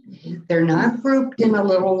them. They're not grouped in a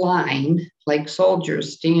little line like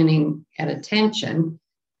soldiers standing at attention.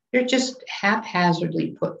 They're just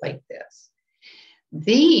haphazardly put like this.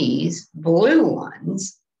 These blue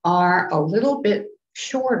ones are a little bit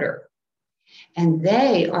shorter, and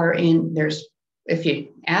they are if you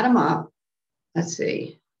add them up, let's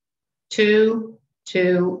see, 2,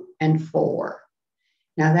 2, and 4.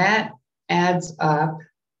 Now that adds up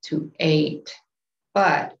to 8,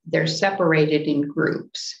 but they're separated in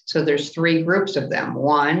groups. So there's 3 groups of them,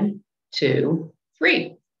 1, 2,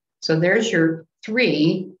 3. So there's your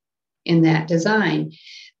 3 in that design.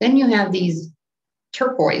 Then you have these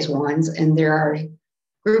turquoise ones, and there are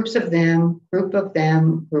groups of them, group of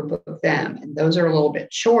them, group of them. And those are a little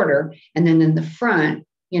bit shorter. And then in the front,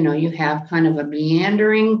 you have kind of a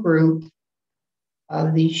meandering group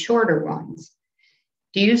of these shorter ones.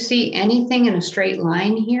 Do you see anything in a straight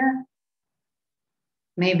line here?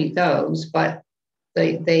 Maybe those, but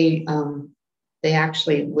they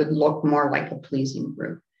actually would look more like a pleasing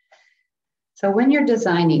group. So when you're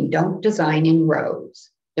designing, don't design in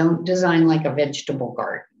rows. Don't design like a vegetable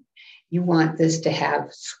garden. You want this to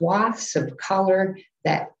have swaths of color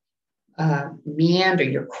that meander.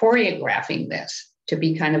 You're choreographing this to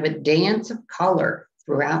be kind of a dance of color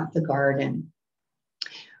throughout the garden.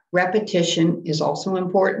 Repetition is also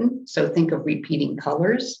important. So think of repeating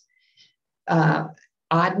colors.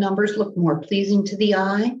 Odd numbers look more pleasing to the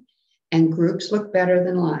eye, and groups look better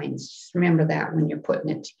than lines. Just remember that when you're putting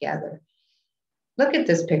it together. Look at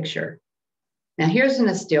this picture. Now here's an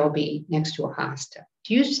astilbe next to a hosta.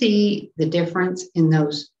 Do you see the difference in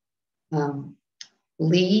those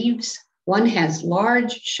leaves? One has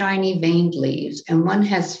large, shiny, veined leaves, and one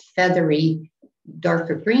has feathery,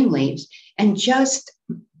 darker green leaves. And just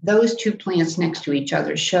those 2 plants next to each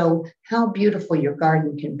other show how beautiful your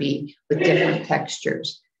garden can be with different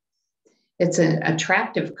textures. It's an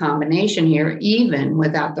attractive combination here, even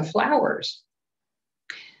without the flowers.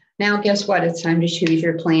 Now, guess what? It's time to choose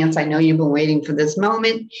your plants. I know you've been waiting for this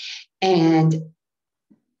moment, and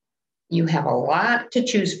you have a lot to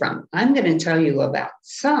choose from. I'm going to tell you about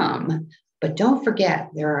some, but don't forget,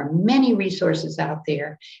 there are many resources out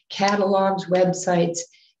there, catalogs, websites,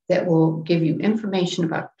 that will give you information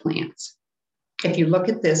about plants. If you look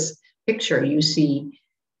at this picture, you see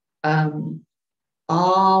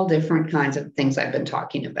all different kinds of things I've been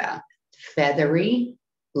talking about. Feathery,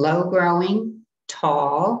 low growing,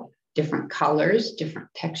 tall, different colors, different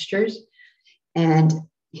textures. And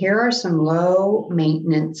here are some low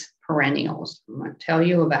maintenance perennials. I'm going to tell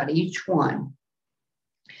you about each one.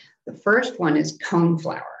 The first one is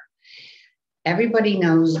coneflower. Everybody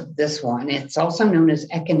knows this one. It's also known as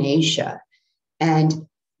echinacea. And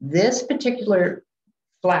this particular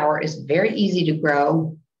flower is very easy to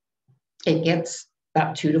grow. It gets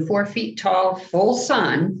about 2 to 4 feet tall, full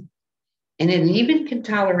sun, and it even can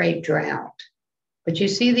tolerate drought. But you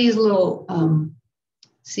see these little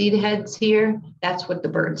seed heads here? That's what the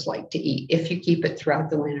birds like to eat if you keep it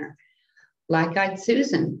throughout the winter. Black-eyed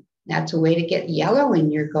Susan, that's a way to get yellow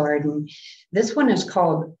in your garden. This one is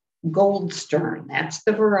called Gold Stern. That's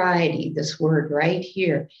the variety, this word right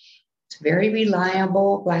here. It's very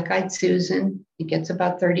reliable, black-eyed Susan. It gets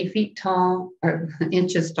about 30 feet tall, or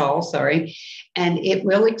inches tall, sorry, and it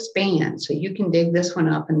will expand. So you can dig this one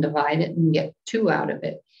up and divide it and get 2 out of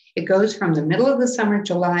it. It goes from the middle of the summer,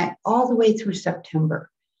 July, all the way through September.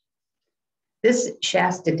 This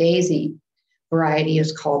Shasta daisy variety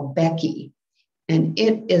is called Becky, and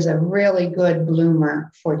it is a really good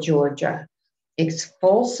bloomer for Georgia. It's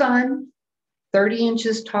full sun, 30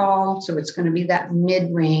 inches tall, so it's going to be that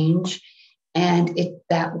mid-range, and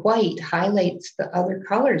that white highlights the other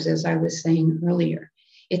colors, as I was saying earlier.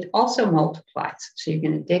 It also multiplies, so you're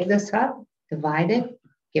going to dig this up, divide it,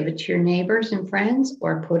 give it to your neighbors and friends,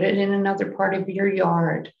 or put it in another part of your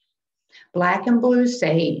yard. Black and blue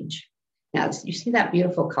sage. Now, you see that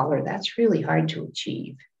beautiful color? That's really hard to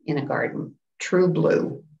achieve in a garden, true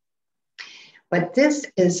blue. But this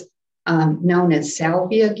is known as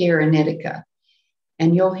Salvia granitica.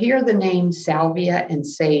 And you'll hear the name salvia and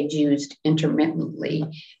sage used intermittently.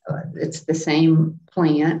 It's the same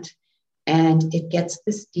plant, and it gets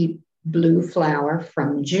this deep blue flower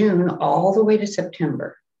from June all the way to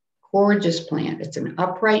September. Gorgeous plant. It's an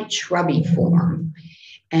upright shrubby form,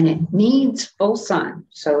 and it needs full sun.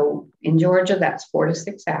 So in Georgia, that's 4 to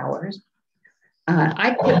 6 hours.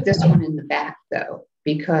 I put this one in the back though,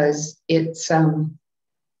 because it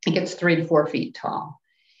gets 3 to 4 feet tall.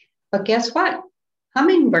 But guess what?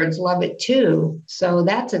 Hummingbirds love it too. So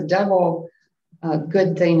that's a double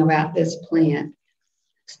good thing about this plant.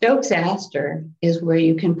 Stokes aster is where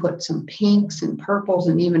you can put some pinks and purples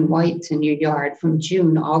and even whites in your yard from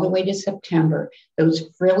June all the way to September. Those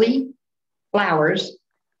frilly flowers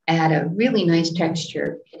add a really nice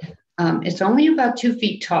texture. It's only about 2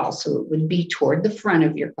 feet tall, so it would be toward the front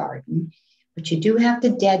of your garden, but you do have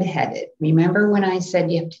to deadhead it. Remember when I said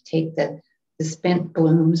you have to take the spent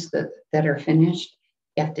blooms that are finished?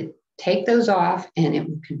 You have to take those off, and it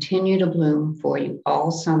will continue to bloom for you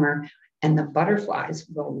all summer, and the butterflies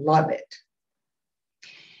will love it.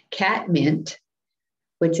 Catmint,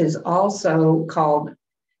 which is also called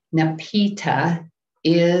Nepeta,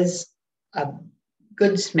 is a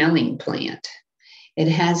good smelling plant. It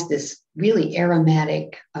has this really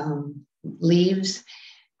aromatic leaves,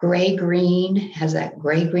 gray-green, has that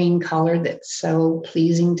gray-green color that's so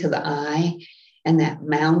pleasing to the eye, and that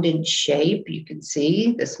mounded shape. You can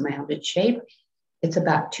see this mounded shape. It's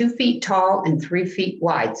about 2 feet tall and 3 feet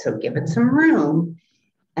wide, so give it some room.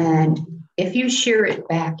 And if you shear it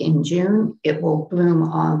back in June, it will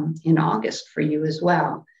bloom in August for you as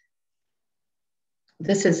well.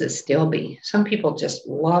 This is astilbe. Some people just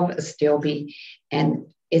love astilbe,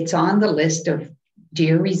 and it's on the list of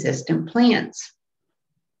deer-resistant plants.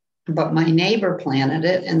 But my neighbor planted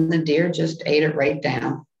it, and the deer just ate it right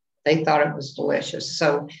down. They thought it was delicious.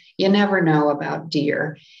 So you never know about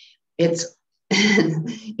deer. It's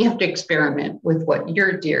you have to experiment with what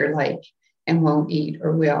your deer like and won't eat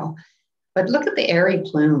or will. But look at the airy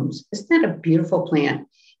plumes. Isn't that a beautiful plant?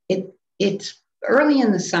 It's early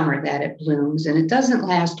in the summer that it blooms, and it doesn't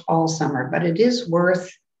last all summer, but it is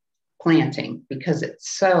worth planting because it's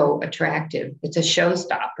so attractive. It's a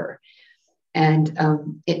showstopper. And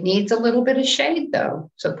it needs a little bit of shade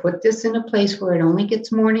though. So put this in a place where it only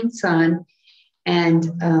gets morning sun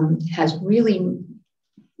and has really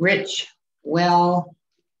rich, well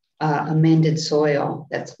amended soil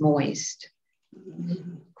that's moist.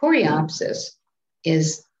 Coreopsis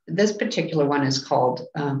is, this particular one is called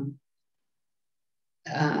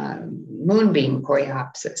moonbeam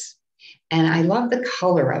coreopsis. And I love the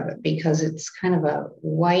color of it because it's kind of a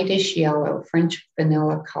whitish yellow, French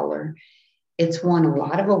vanilla color. It's won a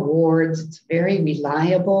lot of awards. It's very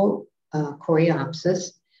reliable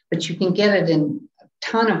coreopsis, but you can get it in a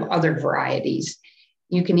ton of other varieties.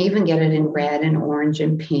 You can even get it in red and orange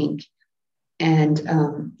and pink. And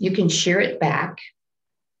you can shear it back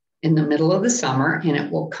in the middle of the summer and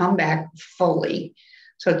it will come back fully.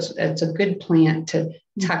 So it's a good plant to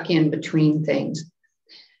tuck in between things.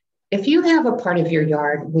 If you have a part of your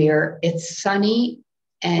yard where it's sunny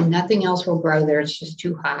and nothing else will grow there, it's just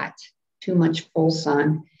too hot, too much full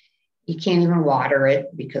sun, you can't even water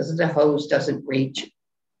it because the hose doesn't reach,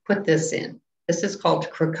 put this in. This is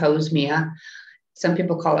called crocosmia. Some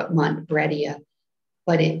people call it Montbredia,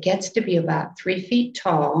 but it gets to be about 3 feet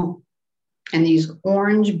tall. And these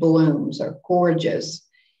orange blooms are gorgeous.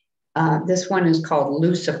 This one is called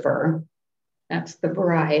Lucifer. That's the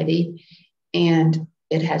variety. And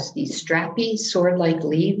it has these strappy sword-like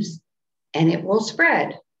leaves and it will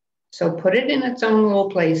spread. So put it in its own little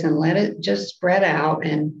place and let it just spread out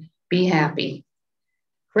and be happy.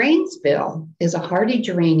 Cranesbill is a hardy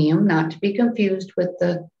geranium, not to be confused with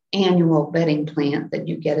the annual bedding plant that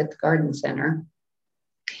you get at the garden center.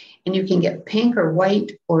 And you can get pink or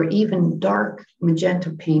white or even dark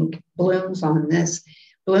magenta pink blooms on this.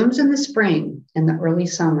 Blooms in the spring and the early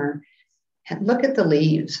summer. And look at the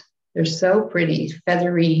leaves. They're so pretty,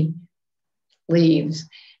 feathery leaves.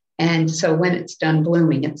 And so when it's done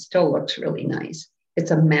blooming, it still looks really nice.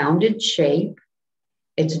 It's a mounded shape.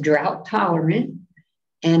 It's drought tolerant.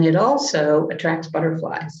 And it also attracts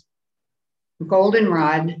butterflies.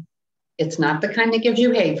 Goldenrod, it's not the kind that gives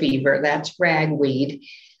you hay fever. That's ragweed.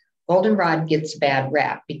 Goldenrod gets a bad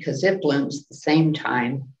rap because it blooms the same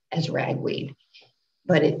time as ragweed.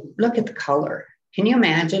 But look at the color. Can you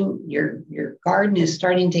imagine your garden is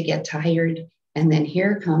starting to get tired, and then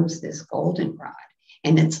here comes this goldenrod,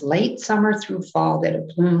 and it's late summer through fall that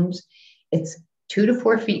it blooms. It's 2 to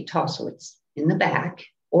 4 feet tall, so it's in the back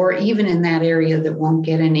or even in that area that won't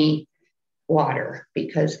get any water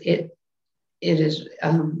because it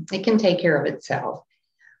can take care of itself.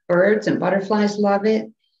 Birds and butterflies love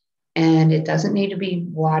it, and it doesn't need to be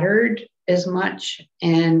watered as much.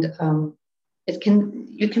 And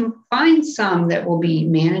you can find some that will be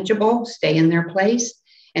manageable, stay in their place,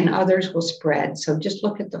 and others will spread. So just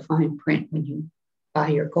look at the fine print when you buy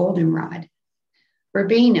your goldenrod.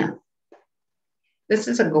 Verbena. This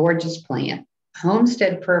is a gorgeous plant.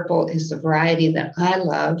 Homestead Purple is the variety that I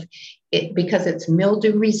love because it's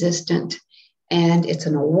mildew resistant, and it's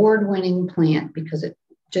an award-winning plant because it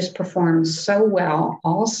just performs so well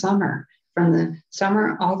all summer, from the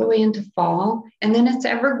summer all the way into fall, and then it's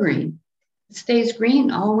evergreen. It stays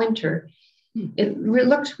green all winter. It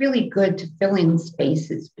looks really good to fill in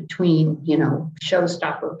spaces between,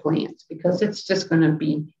 showstopper plants because it's just going to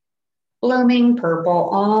be blooming purple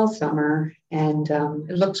all summer, and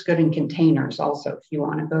it looks good in containers also if you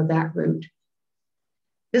want to go that route.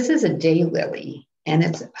 This is a daylily, and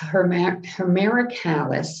it's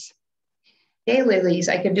Hermericalis. Daylilies,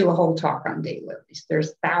 I could do a whole talk on daylilies.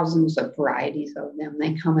 There's thousands of varieties of them.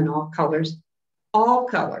 They come in all colors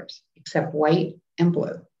except white and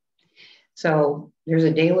blue. So there's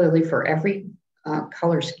a daylily for every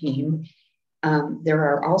color scheme. There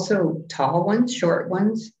are also tall ones, short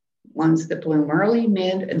ones that bloom early,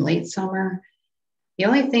 mid, and late summer. The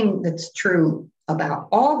only thing that's true about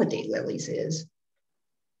all the daylilies is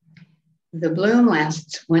the bloom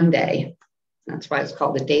lasts one day. That's why it's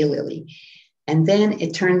called a daylily. And then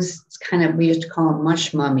it turns we used to call them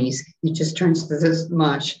mush mummies. It just turns to this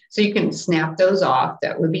mush. So you can snap those off.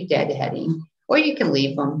 That would be deadheading. Or you can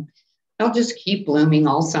leave them. They'll just keep blooming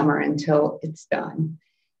all summer until it's done.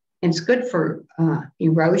 And it's good for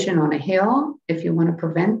erosion on a hill. If you want to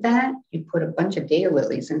prevent that, you put a bunch of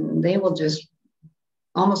daylilies and they will just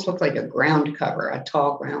almost look like a ground cover, a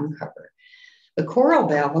tall ground cover. The coral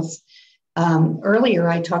bells, earlier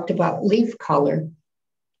I talked about leaf color.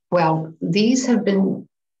 Well, these have been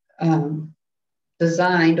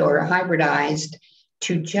designed or hybridized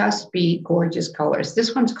to just be gorgeous colors.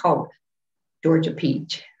 This one's called Georgia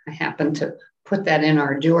Peach. I happen to put that in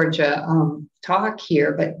our Georgia talk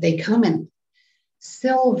here, but they come in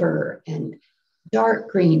silver and dark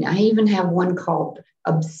green. I even have one called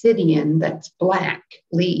Obsidian that's black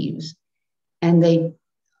leaves, and they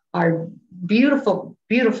are beautiful,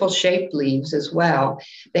 beautiful shaped leaves as well.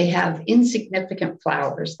 They have insignificant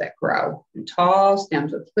flowers that grow in tall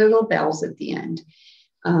stems with little bells at the end.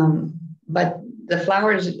 But the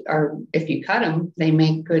flowers are, if you cut them, they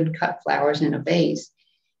make good cut flowers in a vase.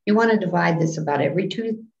 You want to divide this about every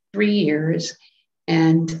 2-3 years,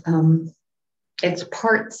 and it's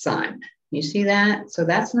part sun. You see that? So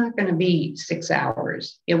that's not going to be 6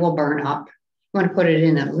 hours. It will burn up. You want to put it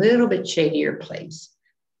in a little bit shadier place.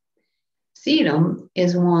 Sedum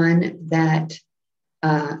is one that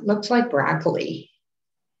looks like broccoli.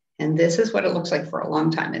 And this is what it looks like for a long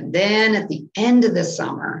time. And then at the end of the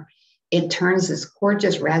summer, it turns this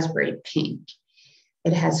gorgeous raspberry pink.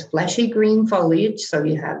 It has fleshy green foliage, so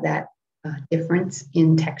you have that difference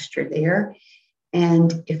in texture there.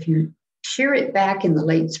 And if you shear it back in the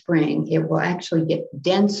late spring, it will actually get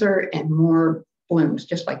denser and more blooms,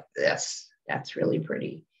 just like this. That's really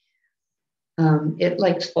pretty. It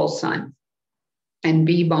likes full sun. And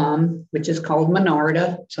bee balm, which is called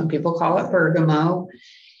Monarda, some people call it bergamot.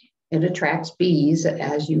 It attracts bees,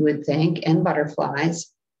 as you would think, and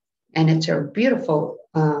butterflies. And it's a beautiful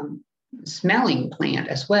smelling plant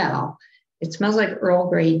as well. It smells like Earl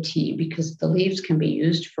Grey tea because the leaves can be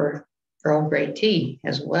used for Earl Grey tea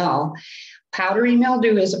as well. Powdery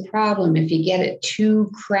mildew is a problem if you get it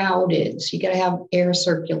too crowded. So you got to have air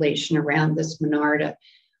circulation around this Monarda.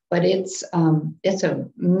 But it's a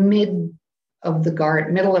middle of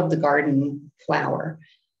the garden flower.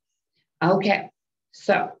 Okay,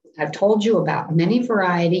 so I've told you about many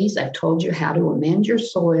varieties. I've told you how to amend your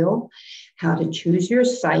soil, how to choose your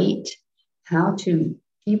site, how to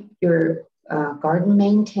keep your garden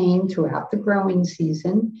maintained throughout the growing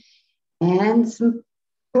season, and some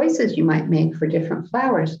choices you might make for different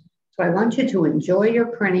flowers. So I want you to enjoy your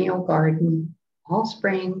perennial garden all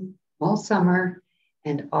spring, all summer,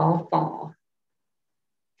 and all fall.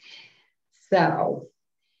 So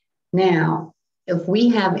now, if we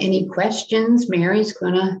have any questions, Mary's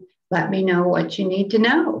going to let me know what you need to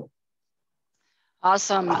know.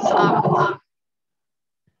 Awesome.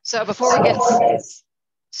 So before we get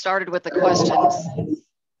started with the questions,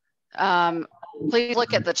 please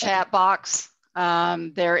look at the chat box.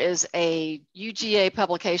 There is a UGA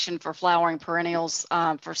publication for flowering perennials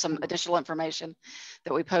for some additional information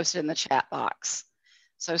that we posted in the chat box.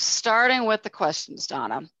 So starting with the questions,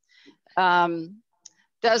 Donna.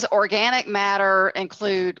 Does organic matter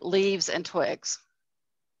include leaves and twigs?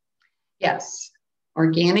 Yes.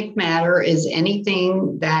 Organic matter is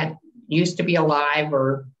anything that used to be alive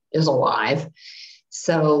or is alive.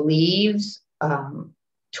 So leaves,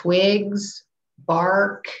 twigs,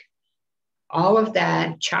 bark, all of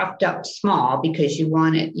that chopped up small because you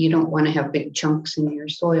don't want to have big chunks in your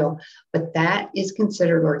soil, but that is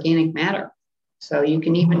considered organic matter. So you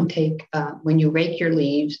can even take, when you rake your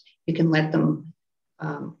leaves, you can let them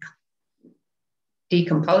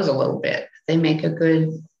decompose a little bit. They make a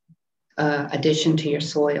good addition to your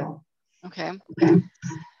soil. Okay.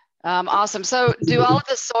 Awesome. So do all of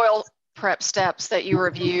the soil prep steps that you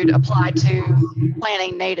reviewed apply to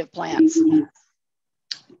planting native plants?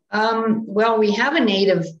 Well, we have a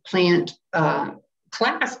native plant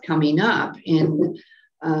class coming up in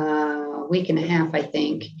a week and a half, I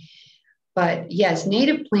think. But yes,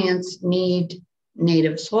 native plants need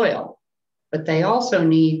native soil, but they also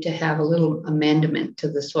need to have a little amendment to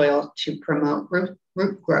the soil to promote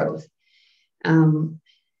root growth.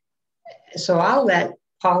 So I'll let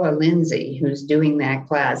Paula Lindsay, who's doing that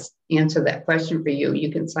class, answer that question for you. You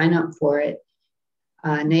can sign up for it.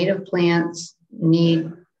 Native plants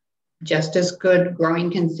need just as good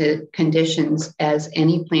growing conditions as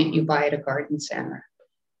any plant you buy at a garden center.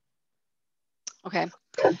 Okay.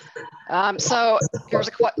 So here's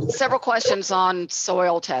several questions on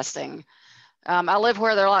soil testing. I live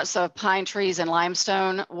where there are lots of pine trees and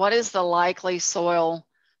limestone. What is the likely soil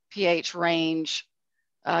pH range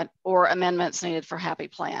or amendments needed for happy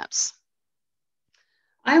plants?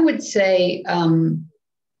 I would say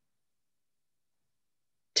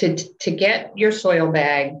to get your soil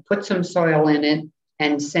bag, put some soil in it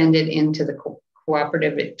and send it into the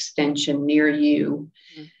cooperative extension near you.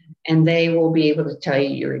 Mm-hmm. And they will be able to tell you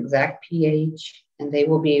your exact pH, and they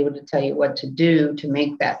will be able to tell you what to do to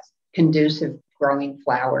make that conducive growing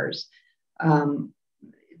flowers.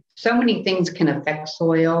 So many things can affect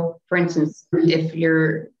soil. For instance, if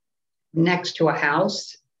you're next to a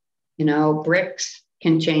house, bricks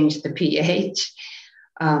can change the pH.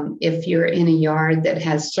 If you're in a yard that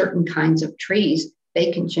has certain kinds of trees,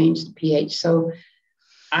 they can change the pH. So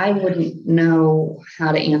I wouldn't know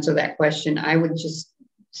how to answer that question. I would just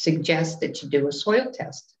suggest that you do a soil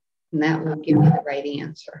test, and that will give you the right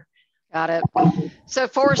answer. Got it. So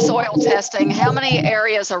for soil testing, how many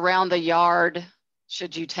areas around the yard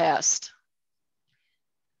should you test?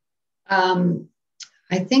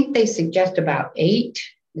 I think they suggest about 8.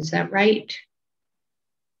 Is that right?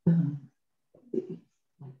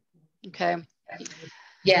 Okay.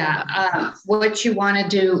 Yeah. What you want to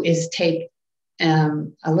do is take a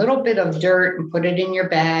little bit of dirt and put it in your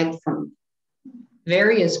bag from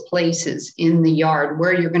various places in the yard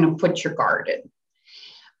where you're going to put your garden.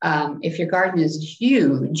 If your garden is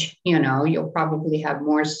huge, you'll probably have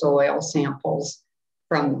more soil samples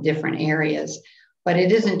from different areas, but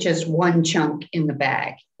it isn't just one chunk in the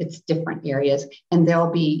bag. It's different areas, and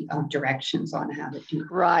there'll be directions on how to do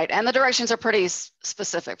it. Right, and the directions are pretty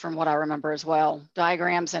specific from what I remember as well,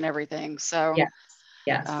 diagrams and everything. So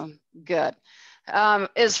yes. Good.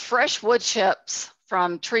 Is fresh wood chips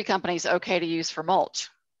from tree companies okay to use for mulch?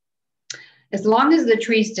 As long as the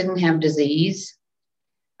trees didn't have disease.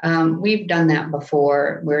 We've done that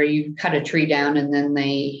before, where you cut a tree down and then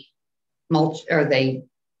they mulch or they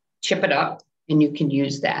chip it up, and you can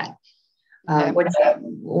use that. Okay.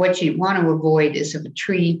 What you want to avoid is if a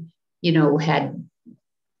tree, had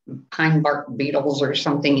pine bark beetles or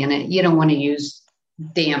something in it, you don't want to use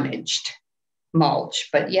damaged mulch.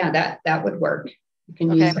 But yeah, that would work. You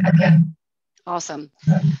can use that. Awesome.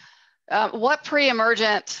 What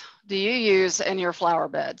pre-emergent do you use in your flower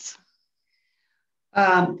beds?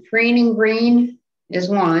 Preening green is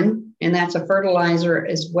one, and that's a fertilizer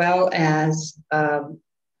as well as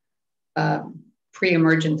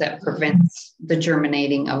pre-emergent that prevents the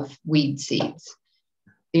germinating of weed seeds.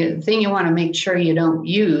 The thing you want to make sure you don't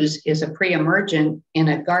use is a pre-emergent in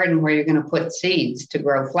a garden where you're going to put seeds to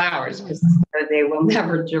grow flowers, because they will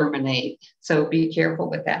never germinate. So be careful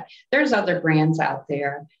with that. There's other brands out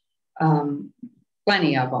there,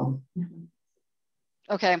 plenty of them.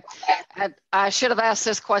 Okay, I should have asked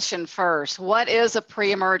this question first. What is a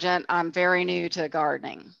pre-emergent? I'm very new to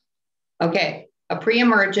gardening. Okay, a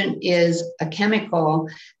pre-emergent is a chemical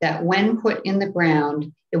that when put in the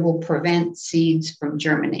ground, it will prevent seeds from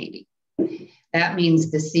germinating. That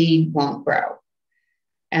means the seed won't grow.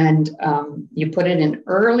 And you put it in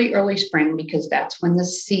early spring, because that's when the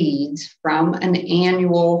seeds from an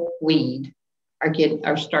annual weed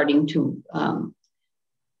are starting to,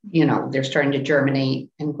 they're starting to germinate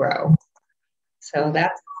and grow. So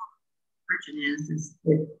that's what emergent is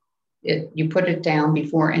you put it down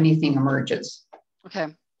before anything emerges. Okay.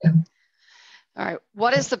 All right.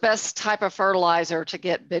 What is the best type of fertilizer to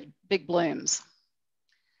get big blooms?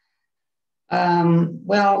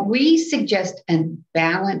 Well, we suggest a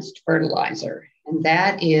balanced fertilizer, and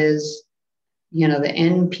that is, the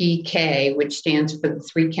NPK, which stands for the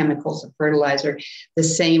 3 chemicals of fertilizer. The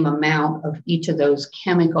same amount of each of those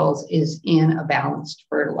chemicals is in a balanced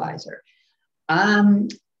fertilizer.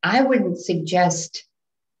 I wouldn't suggest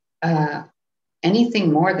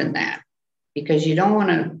anything more than that, because you don't want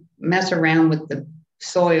to mess around with the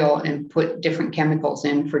soil and put different chemicals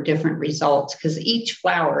in for different results, because each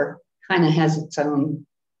flower kind of has its own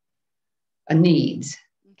needs.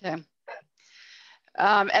 Okay.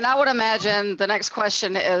 And I would imagine the next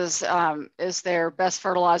question is there best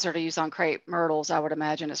fertilizer to use on crepe myrtles? I would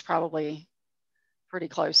imagine it's probably pretty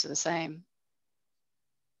close to the same.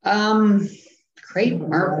 Crepe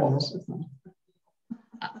myrtles.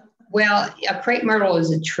 Well, a crepe myrtle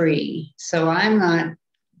is a tree, so I'm not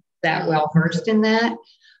that well versed in that,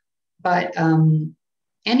 but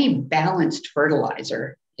any balanced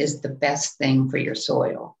fertilizer is the best thing for your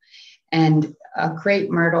soil. And a crepe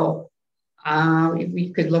myrtle,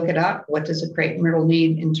 you could look it up. What does a crepe myrtle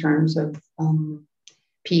need in terms of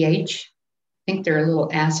pH? I think they're a little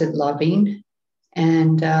acid loving,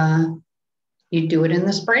 and you do it in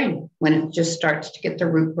the spring when it just starts to get the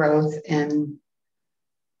root growth.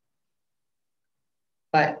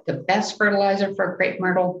 But the best fertilizer for a crepe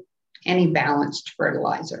myrtle, any balanced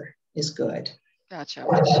fertilizer is good. Gotcha.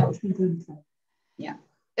 Yeah.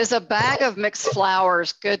 Is a bag of mixed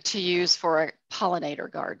flowers good to use for a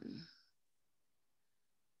pollinator garden?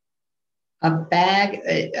 A bag,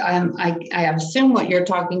 I assume what you're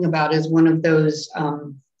talking about is one of those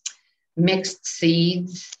mixed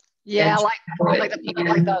seeds. Yeah, like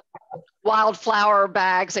the wildflower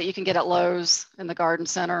bags that you can get at Lowe's in the garden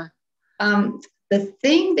center. The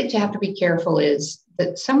thing that you have to be careful is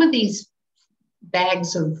that some of these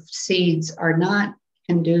bags of seeds are not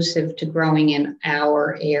conducive to growing in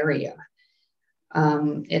our area.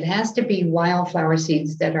 It has to be wildflower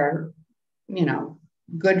seeds that are,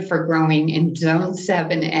 good for growing in Zone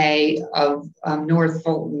 7A of North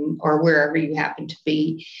Fulton or wherever you happen to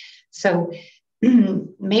be. So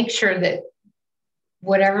make sure that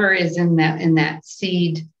whatever is in that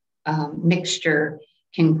seed mixture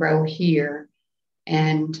can grow here.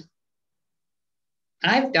 And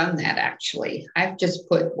I've done that, actually. I've just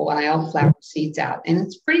put wildflower seeds out, and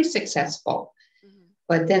it's pretty successful. Mm-hmm.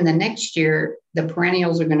 But then the next year, the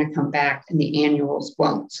perennials are going to come back and the annuals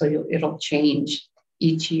won't. So it'll change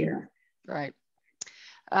each year. Right.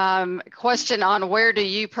 Question on where do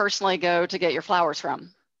you personally go to get your flowers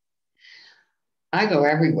from? I go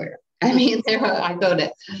everywhere. I mean, I go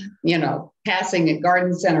to, passing a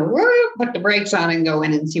garden center, put the brakes on and go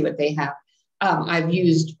in and see what they have. I've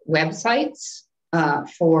used websites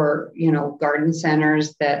for, garden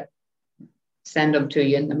centers that send them to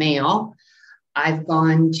you in the mail. I've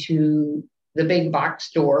gone to the big box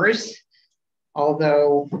stores,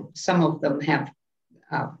 although some of them have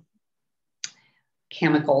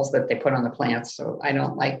chemicals that they put on the plants, so I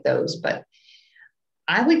don't like those. But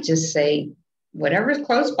I would just say, whatever's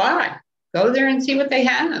close by, go there and see what they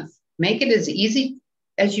have. Make it as easy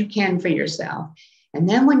as you can for yourself. And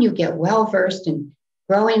then when you get well versed in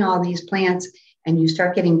growing all these plants and you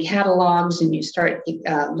start getting catalogs and you start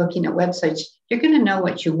looking at websites, you're going to know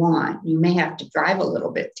what you want. You may have to drive a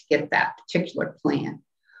little bit to get that particular plant,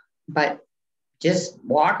 but just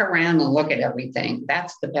walk around and look at everything.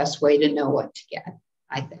 That's the best way to know what to get,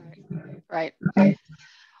 I think. Right.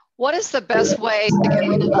 What is the best way to get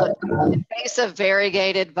rid of the invasive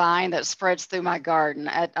variegated vine that spreads through my garden?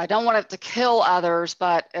 I don't want it to kill others,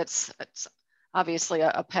 but it's obviously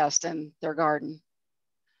a pest in their garden.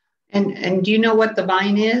 And do you know what the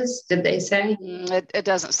vine is? Did they say? It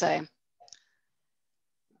doesn't say.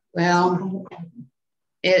 Well,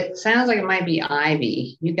 it sounds like it might be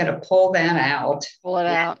ivy. You got to pull that out. Pull it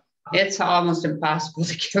out. It's almost impossible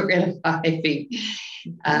to get rid of ivy.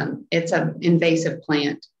 It's an invasive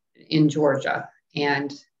plant in Georgia,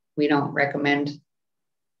 and we don't recommend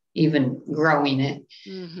even growing it.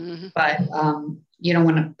 Mm-hmm. But you don't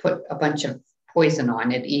want to put a bunch of poison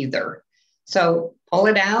on it either. So pull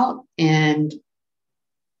it out, and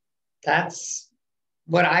that's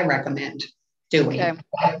what I recommend doing. Okay.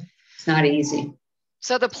 It's not easy.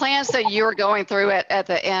 So the plants that you were going through at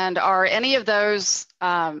the end, are any of those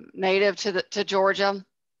native to Georgia?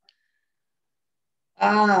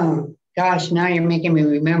 Oh, gosh, now you're making me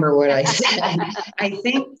remember what I said. I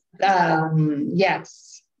think,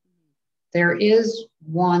 yes, there is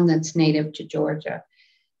one that's native to Georgia.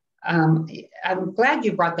 I'm glad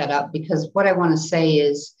you brought that up, because what I want to say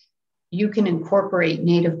is you can incorporate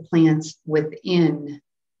native plants within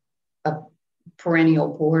a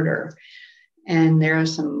perennial border. And there are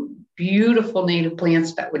some beautiful native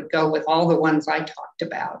plants that would go with all the ones I talked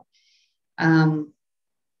about. The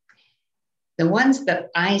ones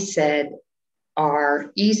that I said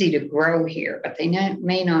are easy to grow here, but they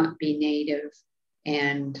may not be native.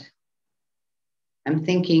 And I'm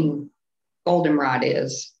thinking goldenrod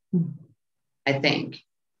is, I think.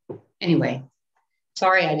 Anyway,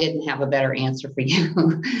 sorry I didn't have a better answer for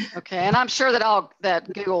you. Okay, and I'm sure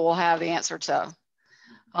that Google will have the answer to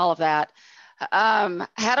all of that.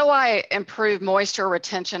 How do I improve moisture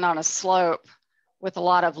retention on a slope with a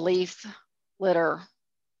lot of leaf litter?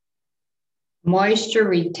 Moisture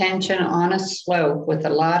retention on a slope with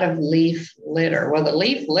a lot of leaf litter. Well, the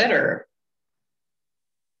leaf litter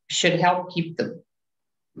should help keep the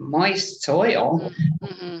moist soil.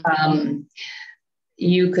 Mm-hmm.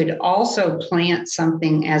 You could also plant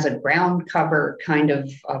something as a ground cover kind of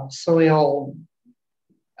soil,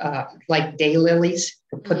 like daylilies.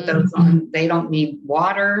 Put those on. They don't need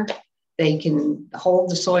water. They can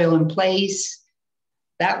hold the soil in place.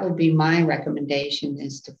 That would be my recommendation,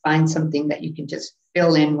 is to find something that you can just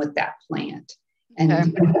fill in with that plant. And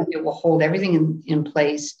it will hold everything in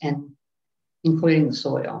place, and including the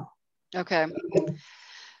soil. Okay.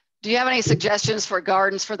 Do you have any suggestions for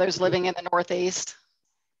gardens for those living in the Northeast?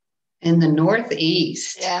 In the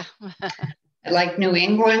Northeast? Yeah. Like New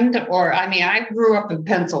England, or, I mean, I grew up in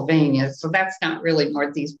Pennsylvania, so that's not really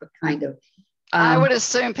Northeast, but kind of. I would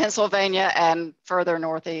assume Pennsylvania and further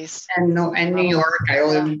Northeast. And New York, I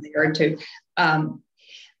lived there too.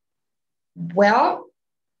 Well,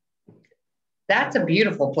 that's a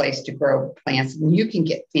beautiful place to grow plants. And you can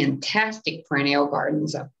get fantastic perennial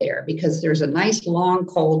gardens up there, because there's a nice long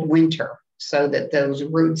cold winter, so that those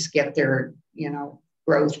roots get their,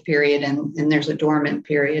 growth period, and there's a dormant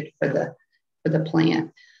period for the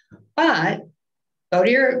plant. But go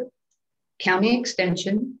to your county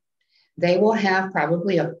extension. They will have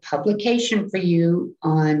probably a publication for you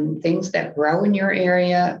on things that grow in your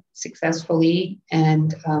area successfully,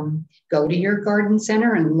 and go to your garden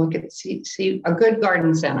center and look at, see a good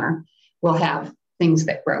garden center will have things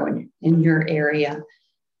that grow in your area.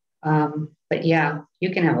 But yeah,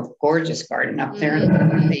 you can have a gorgeous garden up there in the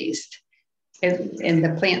Northeast. And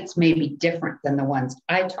the plants may be different than the ones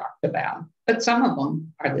I talked about, but some of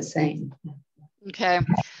them are the same. Okay.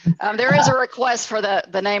 There is a request for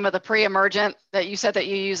the name of the pre-emergent that you said that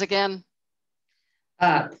you use again.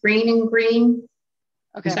 Preen and green.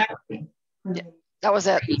 Okay. Exactly. Yeah, that was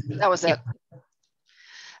it. That was it.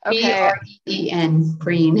 Okay. Preen,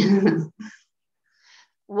 preen.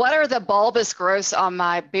 What are the bulbous growths on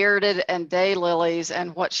my bearded and daylilies,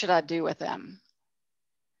 and what should I do with them?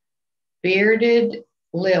 Bearded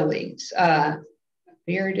lilies,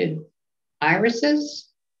 bearded irises,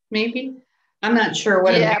 maybe. I'm not sure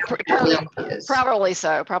what a bearded lily is. Probably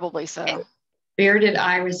so. Probably so. Bearded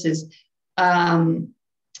irises.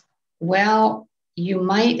 Well, you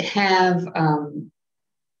might have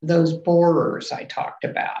those borers I talked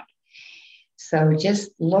about. So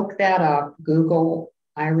just look that up. Google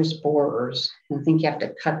iris borers. I think you have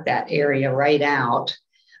to cut that area right out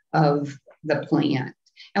of the plant.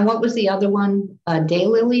 And what was the other one?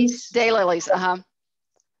 Daylilies? Daylilies,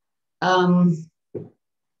 I'm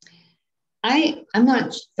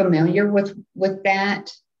not familiar with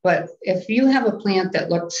that, but if you have a plant that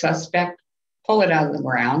looks suspect, pull it out of the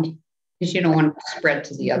ground, because you don't want it to spread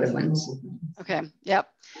to the other ones. Okay, yep.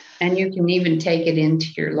 And you can even take it into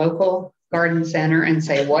your local garden center and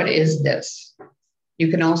say, what is this? You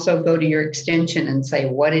can also go to your extension and say,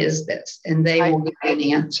 what is this? And they will give you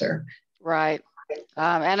an answer. Right.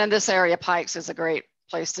 And in this area, Pikes is a great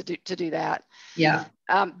place to do that. Yeah.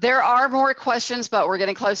 There are more questions, but we're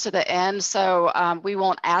getting close to the end, so we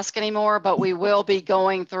won't ask anymore, but we will be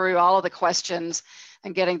going through all of the questions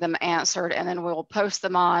and getting them answered, and then we'll post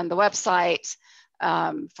them on the website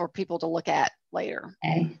for people to look at later.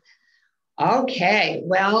 Okay.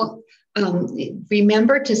 Well,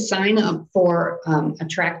 remember to sign up for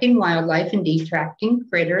Attracting Wildlife and Detracting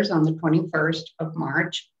Critters on the 21st of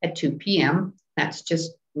March at 2 p.m. That's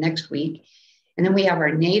just next week. And then we have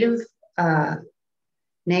our Native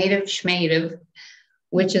Schmative,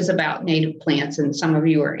 which is about native plants, and some of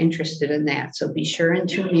you are interested in that, so be sure and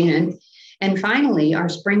tune in. And finally, our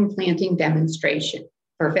spring planting demonstration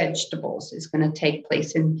for vegetables is going to take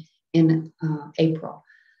place in April.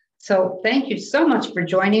 So thank you so much for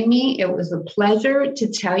joining me. It was a pleasure to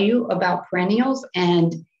tell you about perennials,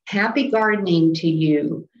 and happy gardening to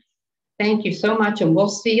you. Thank you so much, and we'll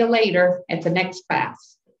see you later at the next class.